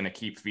they're just going to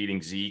keep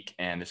feeding Zeke,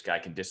 and this guy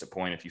can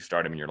disappoint if you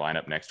start him in your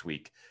lineup next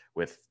week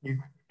with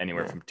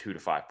anywhere from 2 to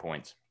 5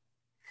 points.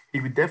 He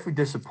would definitely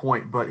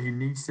disappoint, but he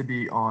needs to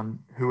be on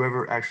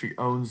whoever actually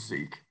owns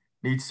Zeke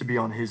needs to be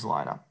on his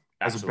lineup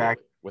as a back.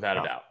 Absolutely, without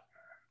a doubt.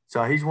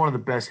 So he's one of the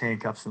best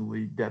handcuffs in the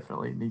league.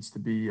 Definitely needs to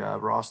be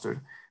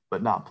rostered,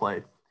 but not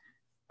played.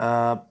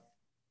 Uh,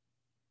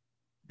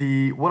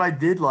 the what I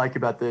did like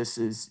about this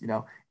is,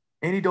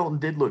 Andy Dalton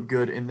did look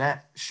good, and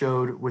that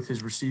showed with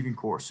his receiving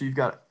core. So you've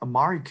got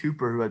Amari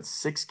Cooper, who had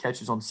 6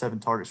 catches on 7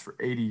 targets for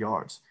 80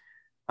 yards.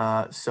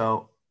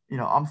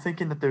 I'm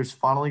thinking that there's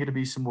finally going to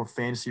be some more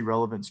fantasy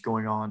relevance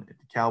going on at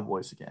the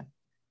Cowboys again.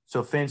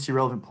 So fantasy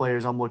relevant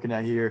players I'm looking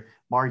at here: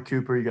 Amari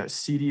Cooper. You got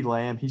C.D.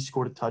 Lamb. He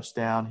scored a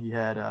touchdown. He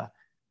had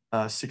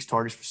 6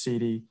 targets for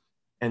C.D.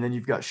 And then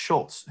you've got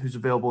Schultz, who's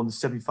available in the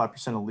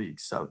 75% of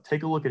leagues. So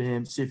take a look at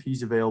him, see if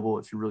he's available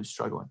if you're really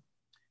struggling.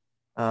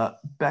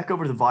 Back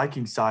over to the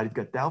Vikings side, you've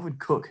got Dalvin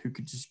Cook, who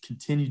could just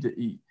continue to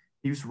eat.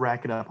 He was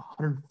racking up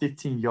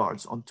 115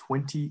 yards on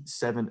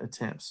 27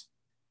 attempts.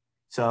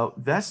 So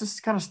that's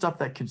just kind of stuff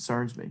that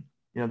concerns me.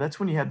 That's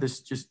when you have this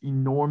just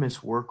enormous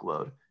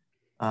workload,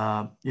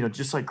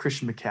 just like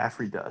Christian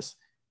McCaffrey does,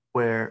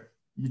 where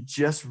you're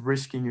just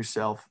risking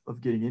yourself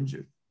of getting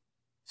injured.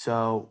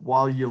 So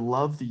while you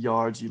love the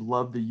yards, you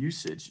love the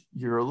usage,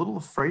 you're a little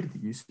afraid of the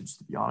usage,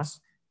 to be honest.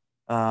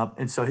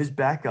 And so his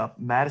backup,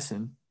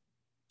 Madison,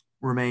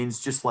 remains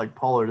just like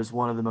Pollard as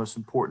one of the most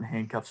important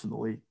handcuffs in the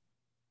league.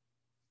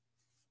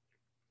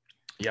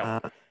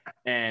 Yep.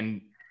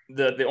 And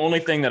the only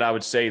thing that I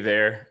would say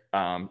there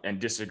and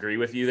disagree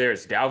with you there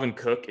is Dalvin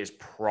Cook is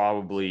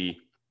probably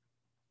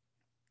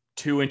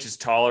 2 inches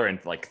taller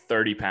and like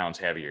 30 pounds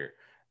heavier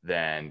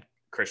than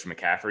Christian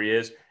McCaffrey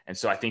is. And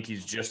so I think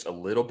he's just a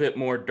little bit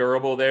more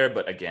durable there.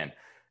 But again,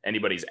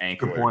 anybody's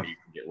ankle or knee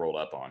can get rolled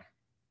up on.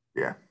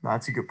 Yeah,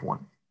 that's a good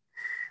point.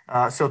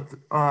 Over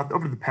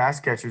to the pass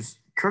catchers,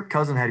 Kirk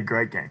Cousins had a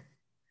great game.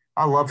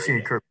 I love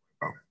seeing Kirk.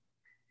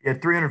 He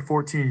had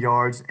 314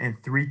 yards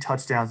and 3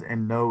 touchdowns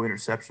and no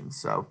interceptions.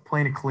 So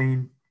playing a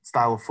clean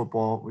style of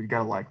football, you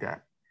got to like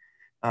that.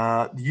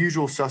 The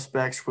usual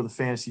suspects for the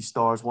fantasy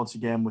stars, once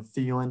again, with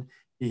Thielen.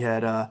 He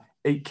had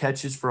 8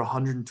 catches for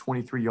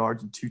 123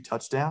 yards and 2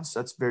 touchdowns. So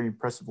that's a very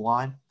impressive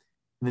line.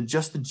 And then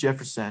Justin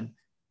Jefferson,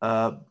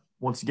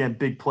 once again,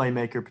 big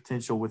playmaker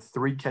potential with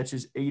 3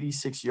 catches,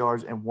 86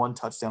 yards, and 1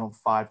 touchdown on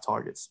 5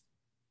 targets.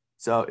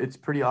 So it's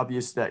pretty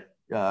obvious that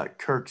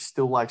Kirk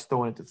still likes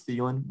throwing it to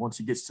Thielen once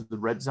he gets to the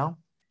red zone.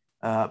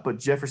 But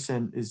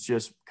Jefferson is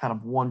just kind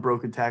of one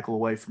broken tackle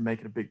away from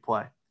making a big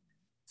play.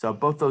 So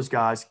both those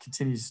guys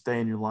continue to stay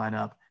in your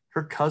lineup.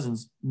 Kirk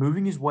Cousins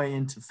moving his way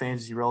into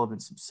fantasy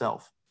relevance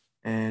himself.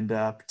 And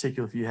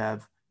particularly if you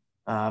have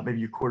maybe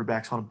your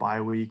quarterback's on a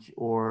bye week,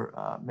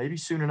 or maybe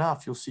soon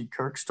enough, you'll see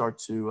Kirk start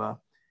to,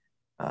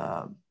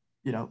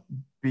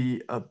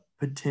 be a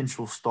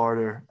potential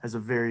starter as a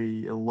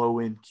very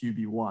low-end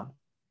QB1.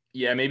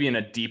 Yeah, maybe in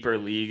a deeper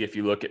league, if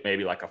you look at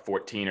maybe like a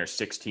 14 or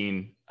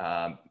 16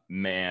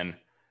 man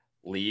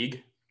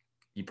league,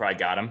 you probably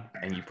got him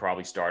and you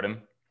probably start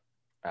him.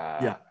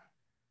 Yeah.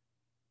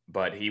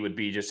 But he would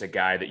be just a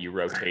guy that you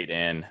rotate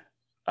in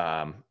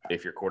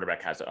if your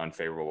quarterback has an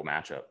unfavorable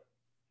matchup.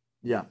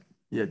 Yeah,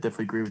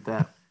 definitely agree with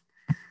that.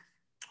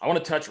 I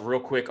want to touch real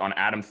quick on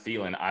Adam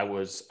Thielen. I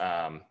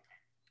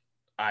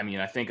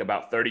think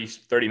about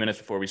 30 minutes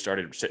before we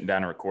started sitting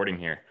down and recording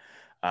here,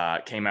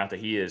 came out that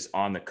he is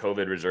on the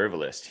COVID reserve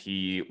list.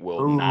 He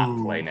will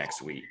not play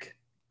next week.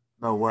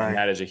 No way. And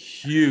that is a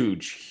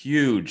huge,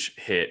 huge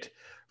hit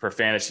for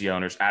fantasy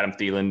owners. Adam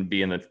Thielen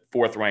being the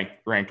fourth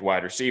ranked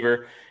wide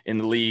receiver in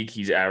the league.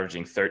 He's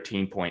averaging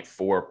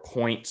 13.4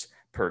 points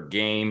per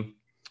game.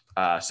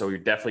 So you're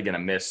definitely going to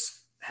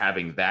miss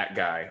having that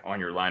guy on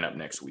your lineup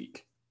next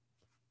week.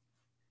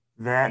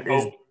 Hope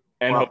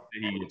that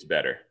he gets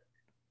better.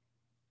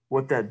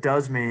 What that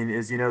does mean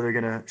is, they're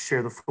going to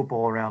share the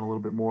football around a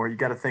little bit more. You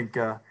got to think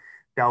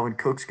Dalvin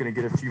Cook's going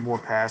to get a few more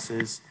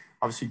passes.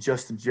 Obviously,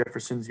 Justin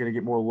Jefferson's going to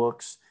get more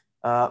looks.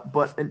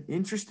 But an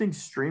interesting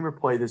streamer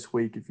play this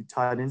week, if your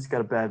tight end's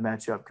got a bad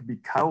matchup, could be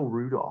Kyle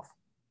Rudolph.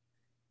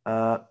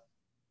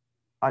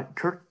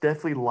 Kirk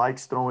definitely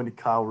likes throwing to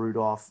Kyle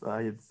Rudolph.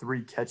 He had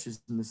 3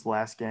 catches in this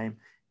last game.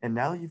 And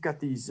now you've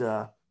got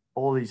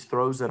all these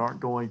throws that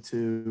aren't going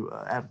to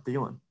Adam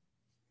Thielen.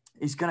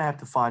 He's going to have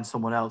to find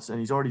someone else, and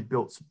he's already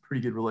built some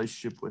pretty good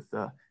relationship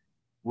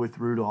with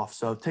Rudolph.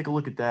 So take a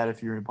look at that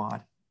if you're in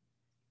bind.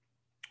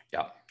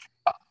 Yeah.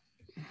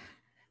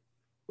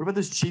 What about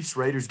this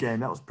Chiefs-Raiders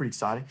game? That was pretty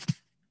exciting.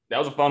 That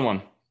was a fun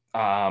one.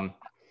 I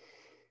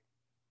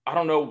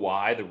don't know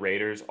why the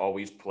Raiders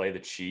always play the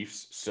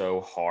Chiefs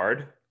so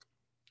hard,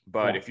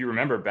 but if you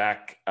remember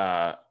back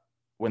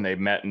when they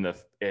met in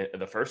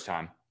the first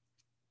time,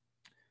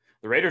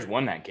 the Raiders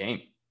won that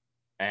game,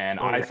 and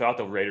I thought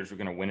the Raiders were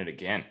going to win it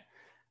again.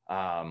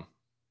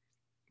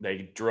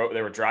 They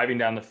were driving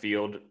down the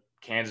field.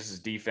 Kansas's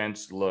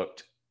defense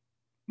looked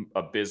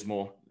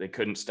abysmal. They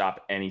couldn't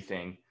stop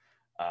anything.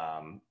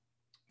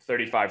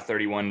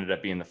 35-31 ended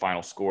up being the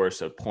final score,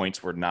 so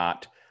points were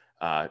not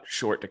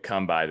short to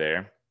come by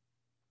there.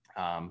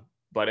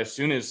 But as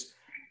soon as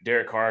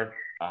Derek Carr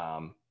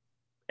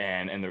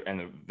and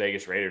the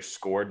Vegas Raiders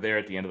scored there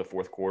at the end of the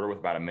fourth quarter with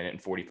about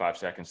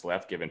 1:45 minutes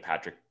left, giving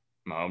Patrick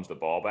Mahomes the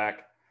ball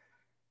back.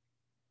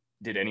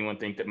 Did anyone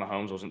think that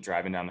Mahomes wasn't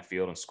driving down the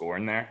field and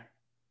scoring there?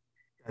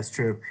 That's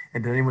true.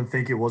 And did anyone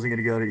think it wasn't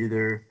going to go to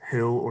either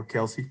Hill or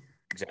Kelsey?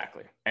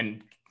 Exactly.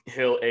 And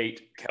Hill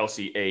 8,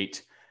 Kelsey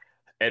 8,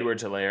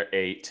 Edwards-Helaire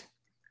 8.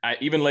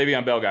 Even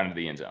Le'Veon Bell got into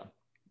the end zone.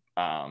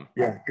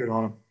 Yeah, good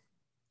on him.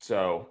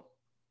 So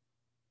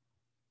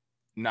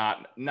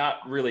not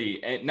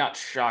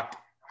shocked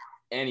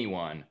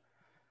anyone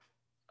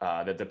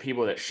that the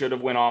people that should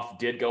have went off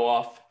did go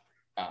off.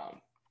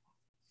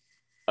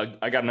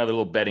 I got another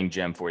little betting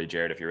gem for you,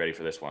 Jared, if you're ready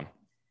for this one.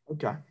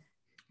 Okay.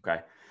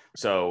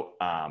 So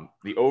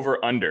the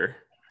over-under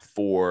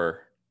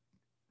for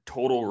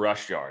total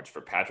rush yards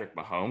for Patrick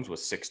Mahomes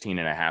was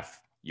 16.5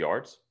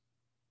 yards.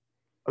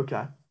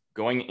 Okay.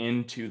 Going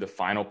into the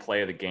final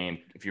play of the game,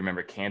 if you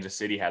remember, Kansas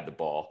City had the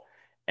ball,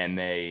 and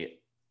they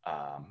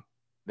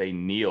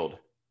kneeled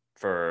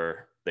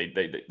for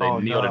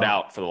kneeled it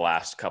out for the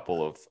last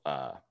couple of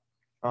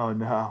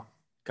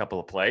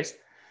plays.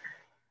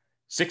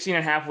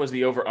 16.5 was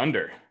the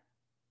over-under.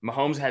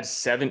 Mahomes had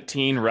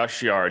 17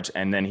 rush yards,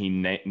 and then he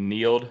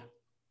kneeled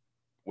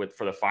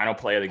for the final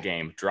play of the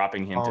game,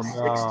 dropping him to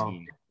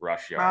 16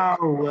 rush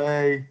yards. No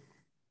way.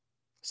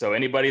 So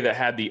anybody that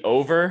had the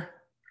over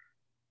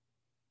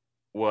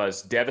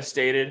was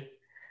devastated,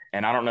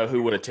 and I don't know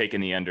who would have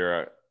taken the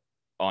under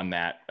on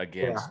that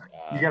against.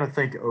 Yeah. You got to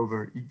think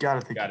over. You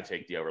got to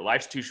take the over.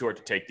 Life's too short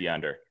to take the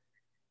under.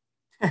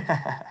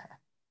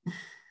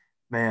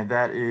 Man,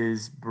 that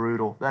is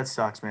brutal. That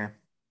sucks, man.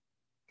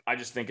 I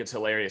just think it's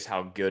hilarious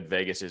how good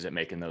Vegas is at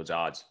making those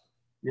odds.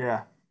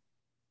 Yeah.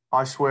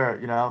 I swear,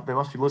 they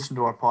must be listening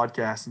to our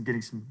podcast and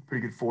getting some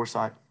pretty good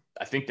foresight.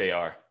 I think they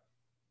are.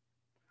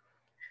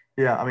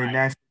 Yeah, I mean,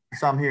 nationally,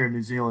 since I'm here in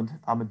New Zealand,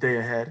 I'm a day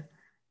ahead in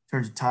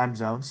terms of time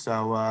zones,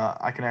 so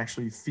I can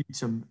actually feed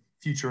some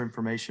future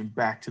information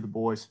back to the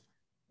boys.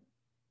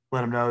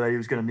 Let them know that he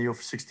was going to kneel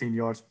for 16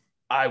 yards.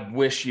 I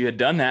wish you had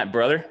done that,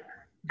 brother.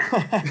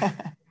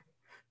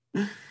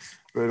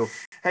 Brutal.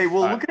 Hey,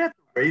 well, looking at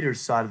the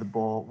Raiders side of the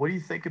ball, what do you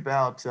think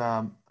about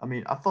I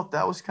thought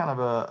that was kind of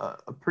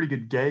a pretty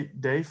good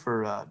day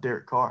for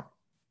Derek Carr.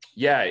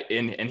 Yeah,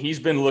 and he's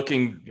been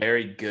looking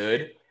very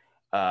good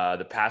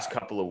the past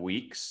couple of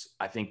weeks.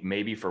 I think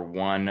maybe for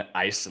one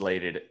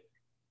isolated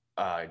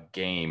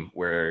game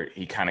where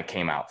he kind of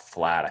came out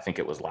flat. I think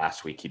it was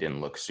last week. He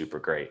didn't look super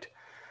great.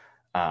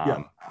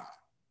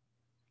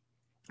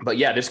 But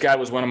yeah, this guy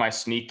was one of my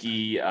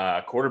sneaky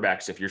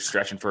quarterbacks. If you're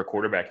stretching for a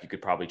quarterback, you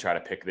could probably try to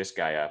pick this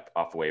guy up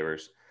off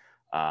waivers.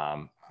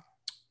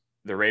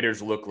 The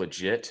Raiders look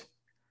legit.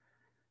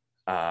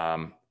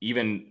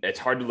 Even it's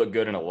hard to look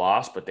good in a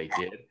loss, but they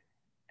did.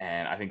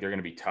 And I think they're going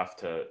to be tough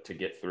to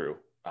get through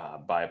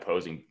by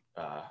opposing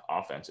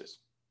offenses.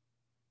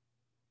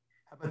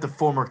 How about the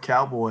former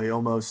Cowboy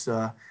almost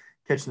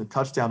catching the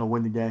touchdown to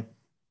win the game?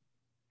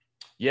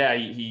 Yeah,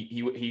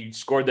 he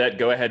scored that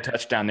go-ahead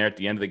touchdown there at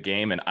the end of the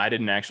game, and I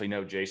didn't actually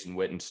know Jason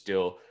Witten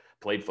still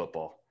played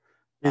football.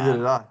 Neither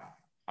did I.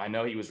 I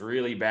know he was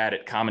really bad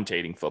at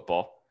commentating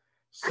football,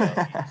 so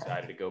he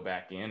decided to go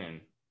back in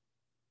and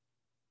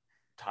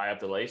tie up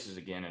the laces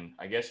again, and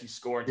I guess he's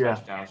scoring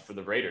touchdowns for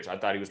the Raiders. I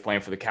thought he was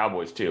playing for the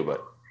Cowboys too,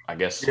 but I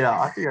guess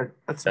I think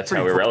that's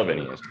how irrelevant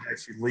he is.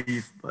 Actually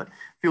leave, but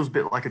feels a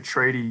bit like a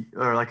tradie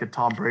or like a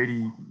Tom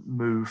Brady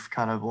move,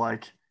 kind of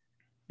like –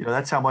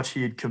 that's how much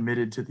he had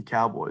committed to the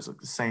Cowboys, like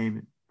the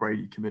same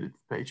Brady committed to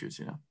the Patriots,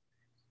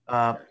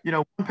 one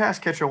pass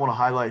catcher I want to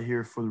highlight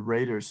here for the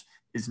Raiders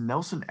is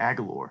Nelson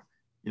Aguilar.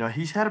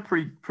 He's had a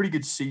pretty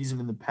good season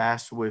in the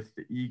past with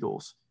the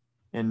Eagles,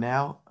 and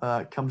now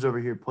comes over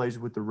here, plays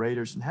with the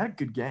Raiders, and had a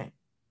good game.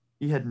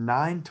 He had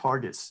 9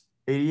 targets,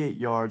 88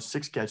 yards,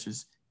 6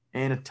 catches,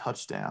 and a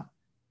touchdown.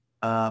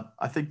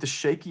 I think the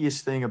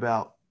shakiest thing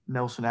about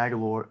Nelson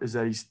Aguilar is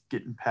that he's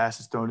getting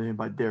passes thrown to him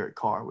by Derek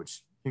Carr,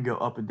 which can go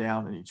up and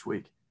down in each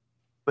week.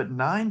 But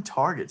 9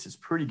 targets is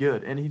pretty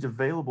good, and he's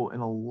available in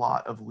a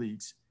lot of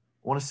leagues.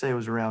 I want to say it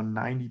was around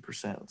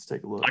 90%. Let's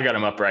take a look. I got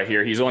him up right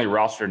here. He's only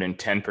rostered in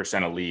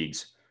 10% of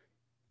leagues.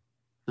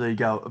 There you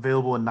go.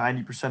 Available in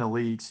 90% of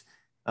leagues.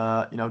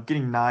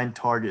 Getting 9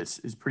 targets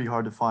is pretty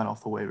hard to find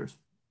off the waivers.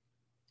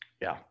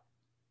 Yeah.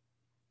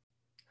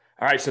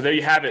 All right, so there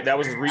you have it. That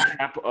was a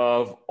recap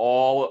of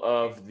all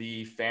of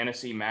the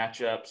fantasy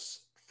matchups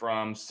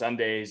from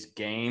Sunday's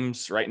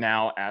games. Right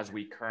now, as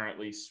we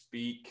currently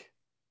speak,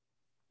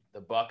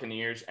 the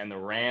Buccaneers and the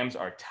Rams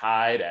are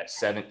tied at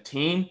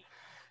 17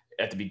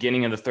 at the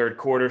beginning of the third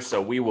quarter.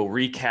 So we will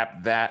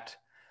recap that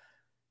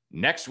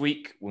next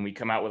week when we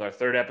come out with our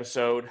third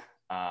episode.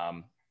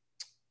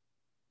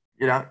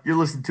 You're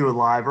listening to it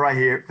live right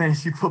here.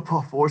 Fantasy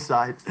Football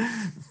Foresight,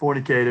 the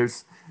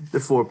Fornicators, the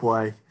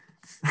Foreplay.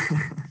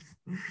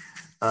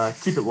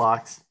 Keep it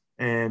locked,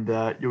 and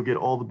you'll get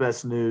all the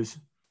best news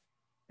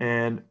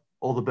and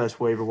all the best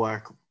waiver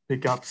wire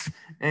pickups.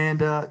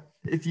 And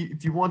if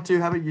you want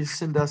to, how about you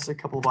send us a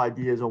couple of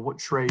ideas on what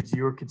trades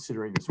you're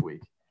considering this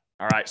week?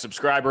 All right.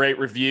 Subscribe, rate,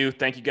 review.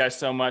 Thank you guys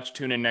so much.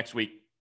 Tune in next week.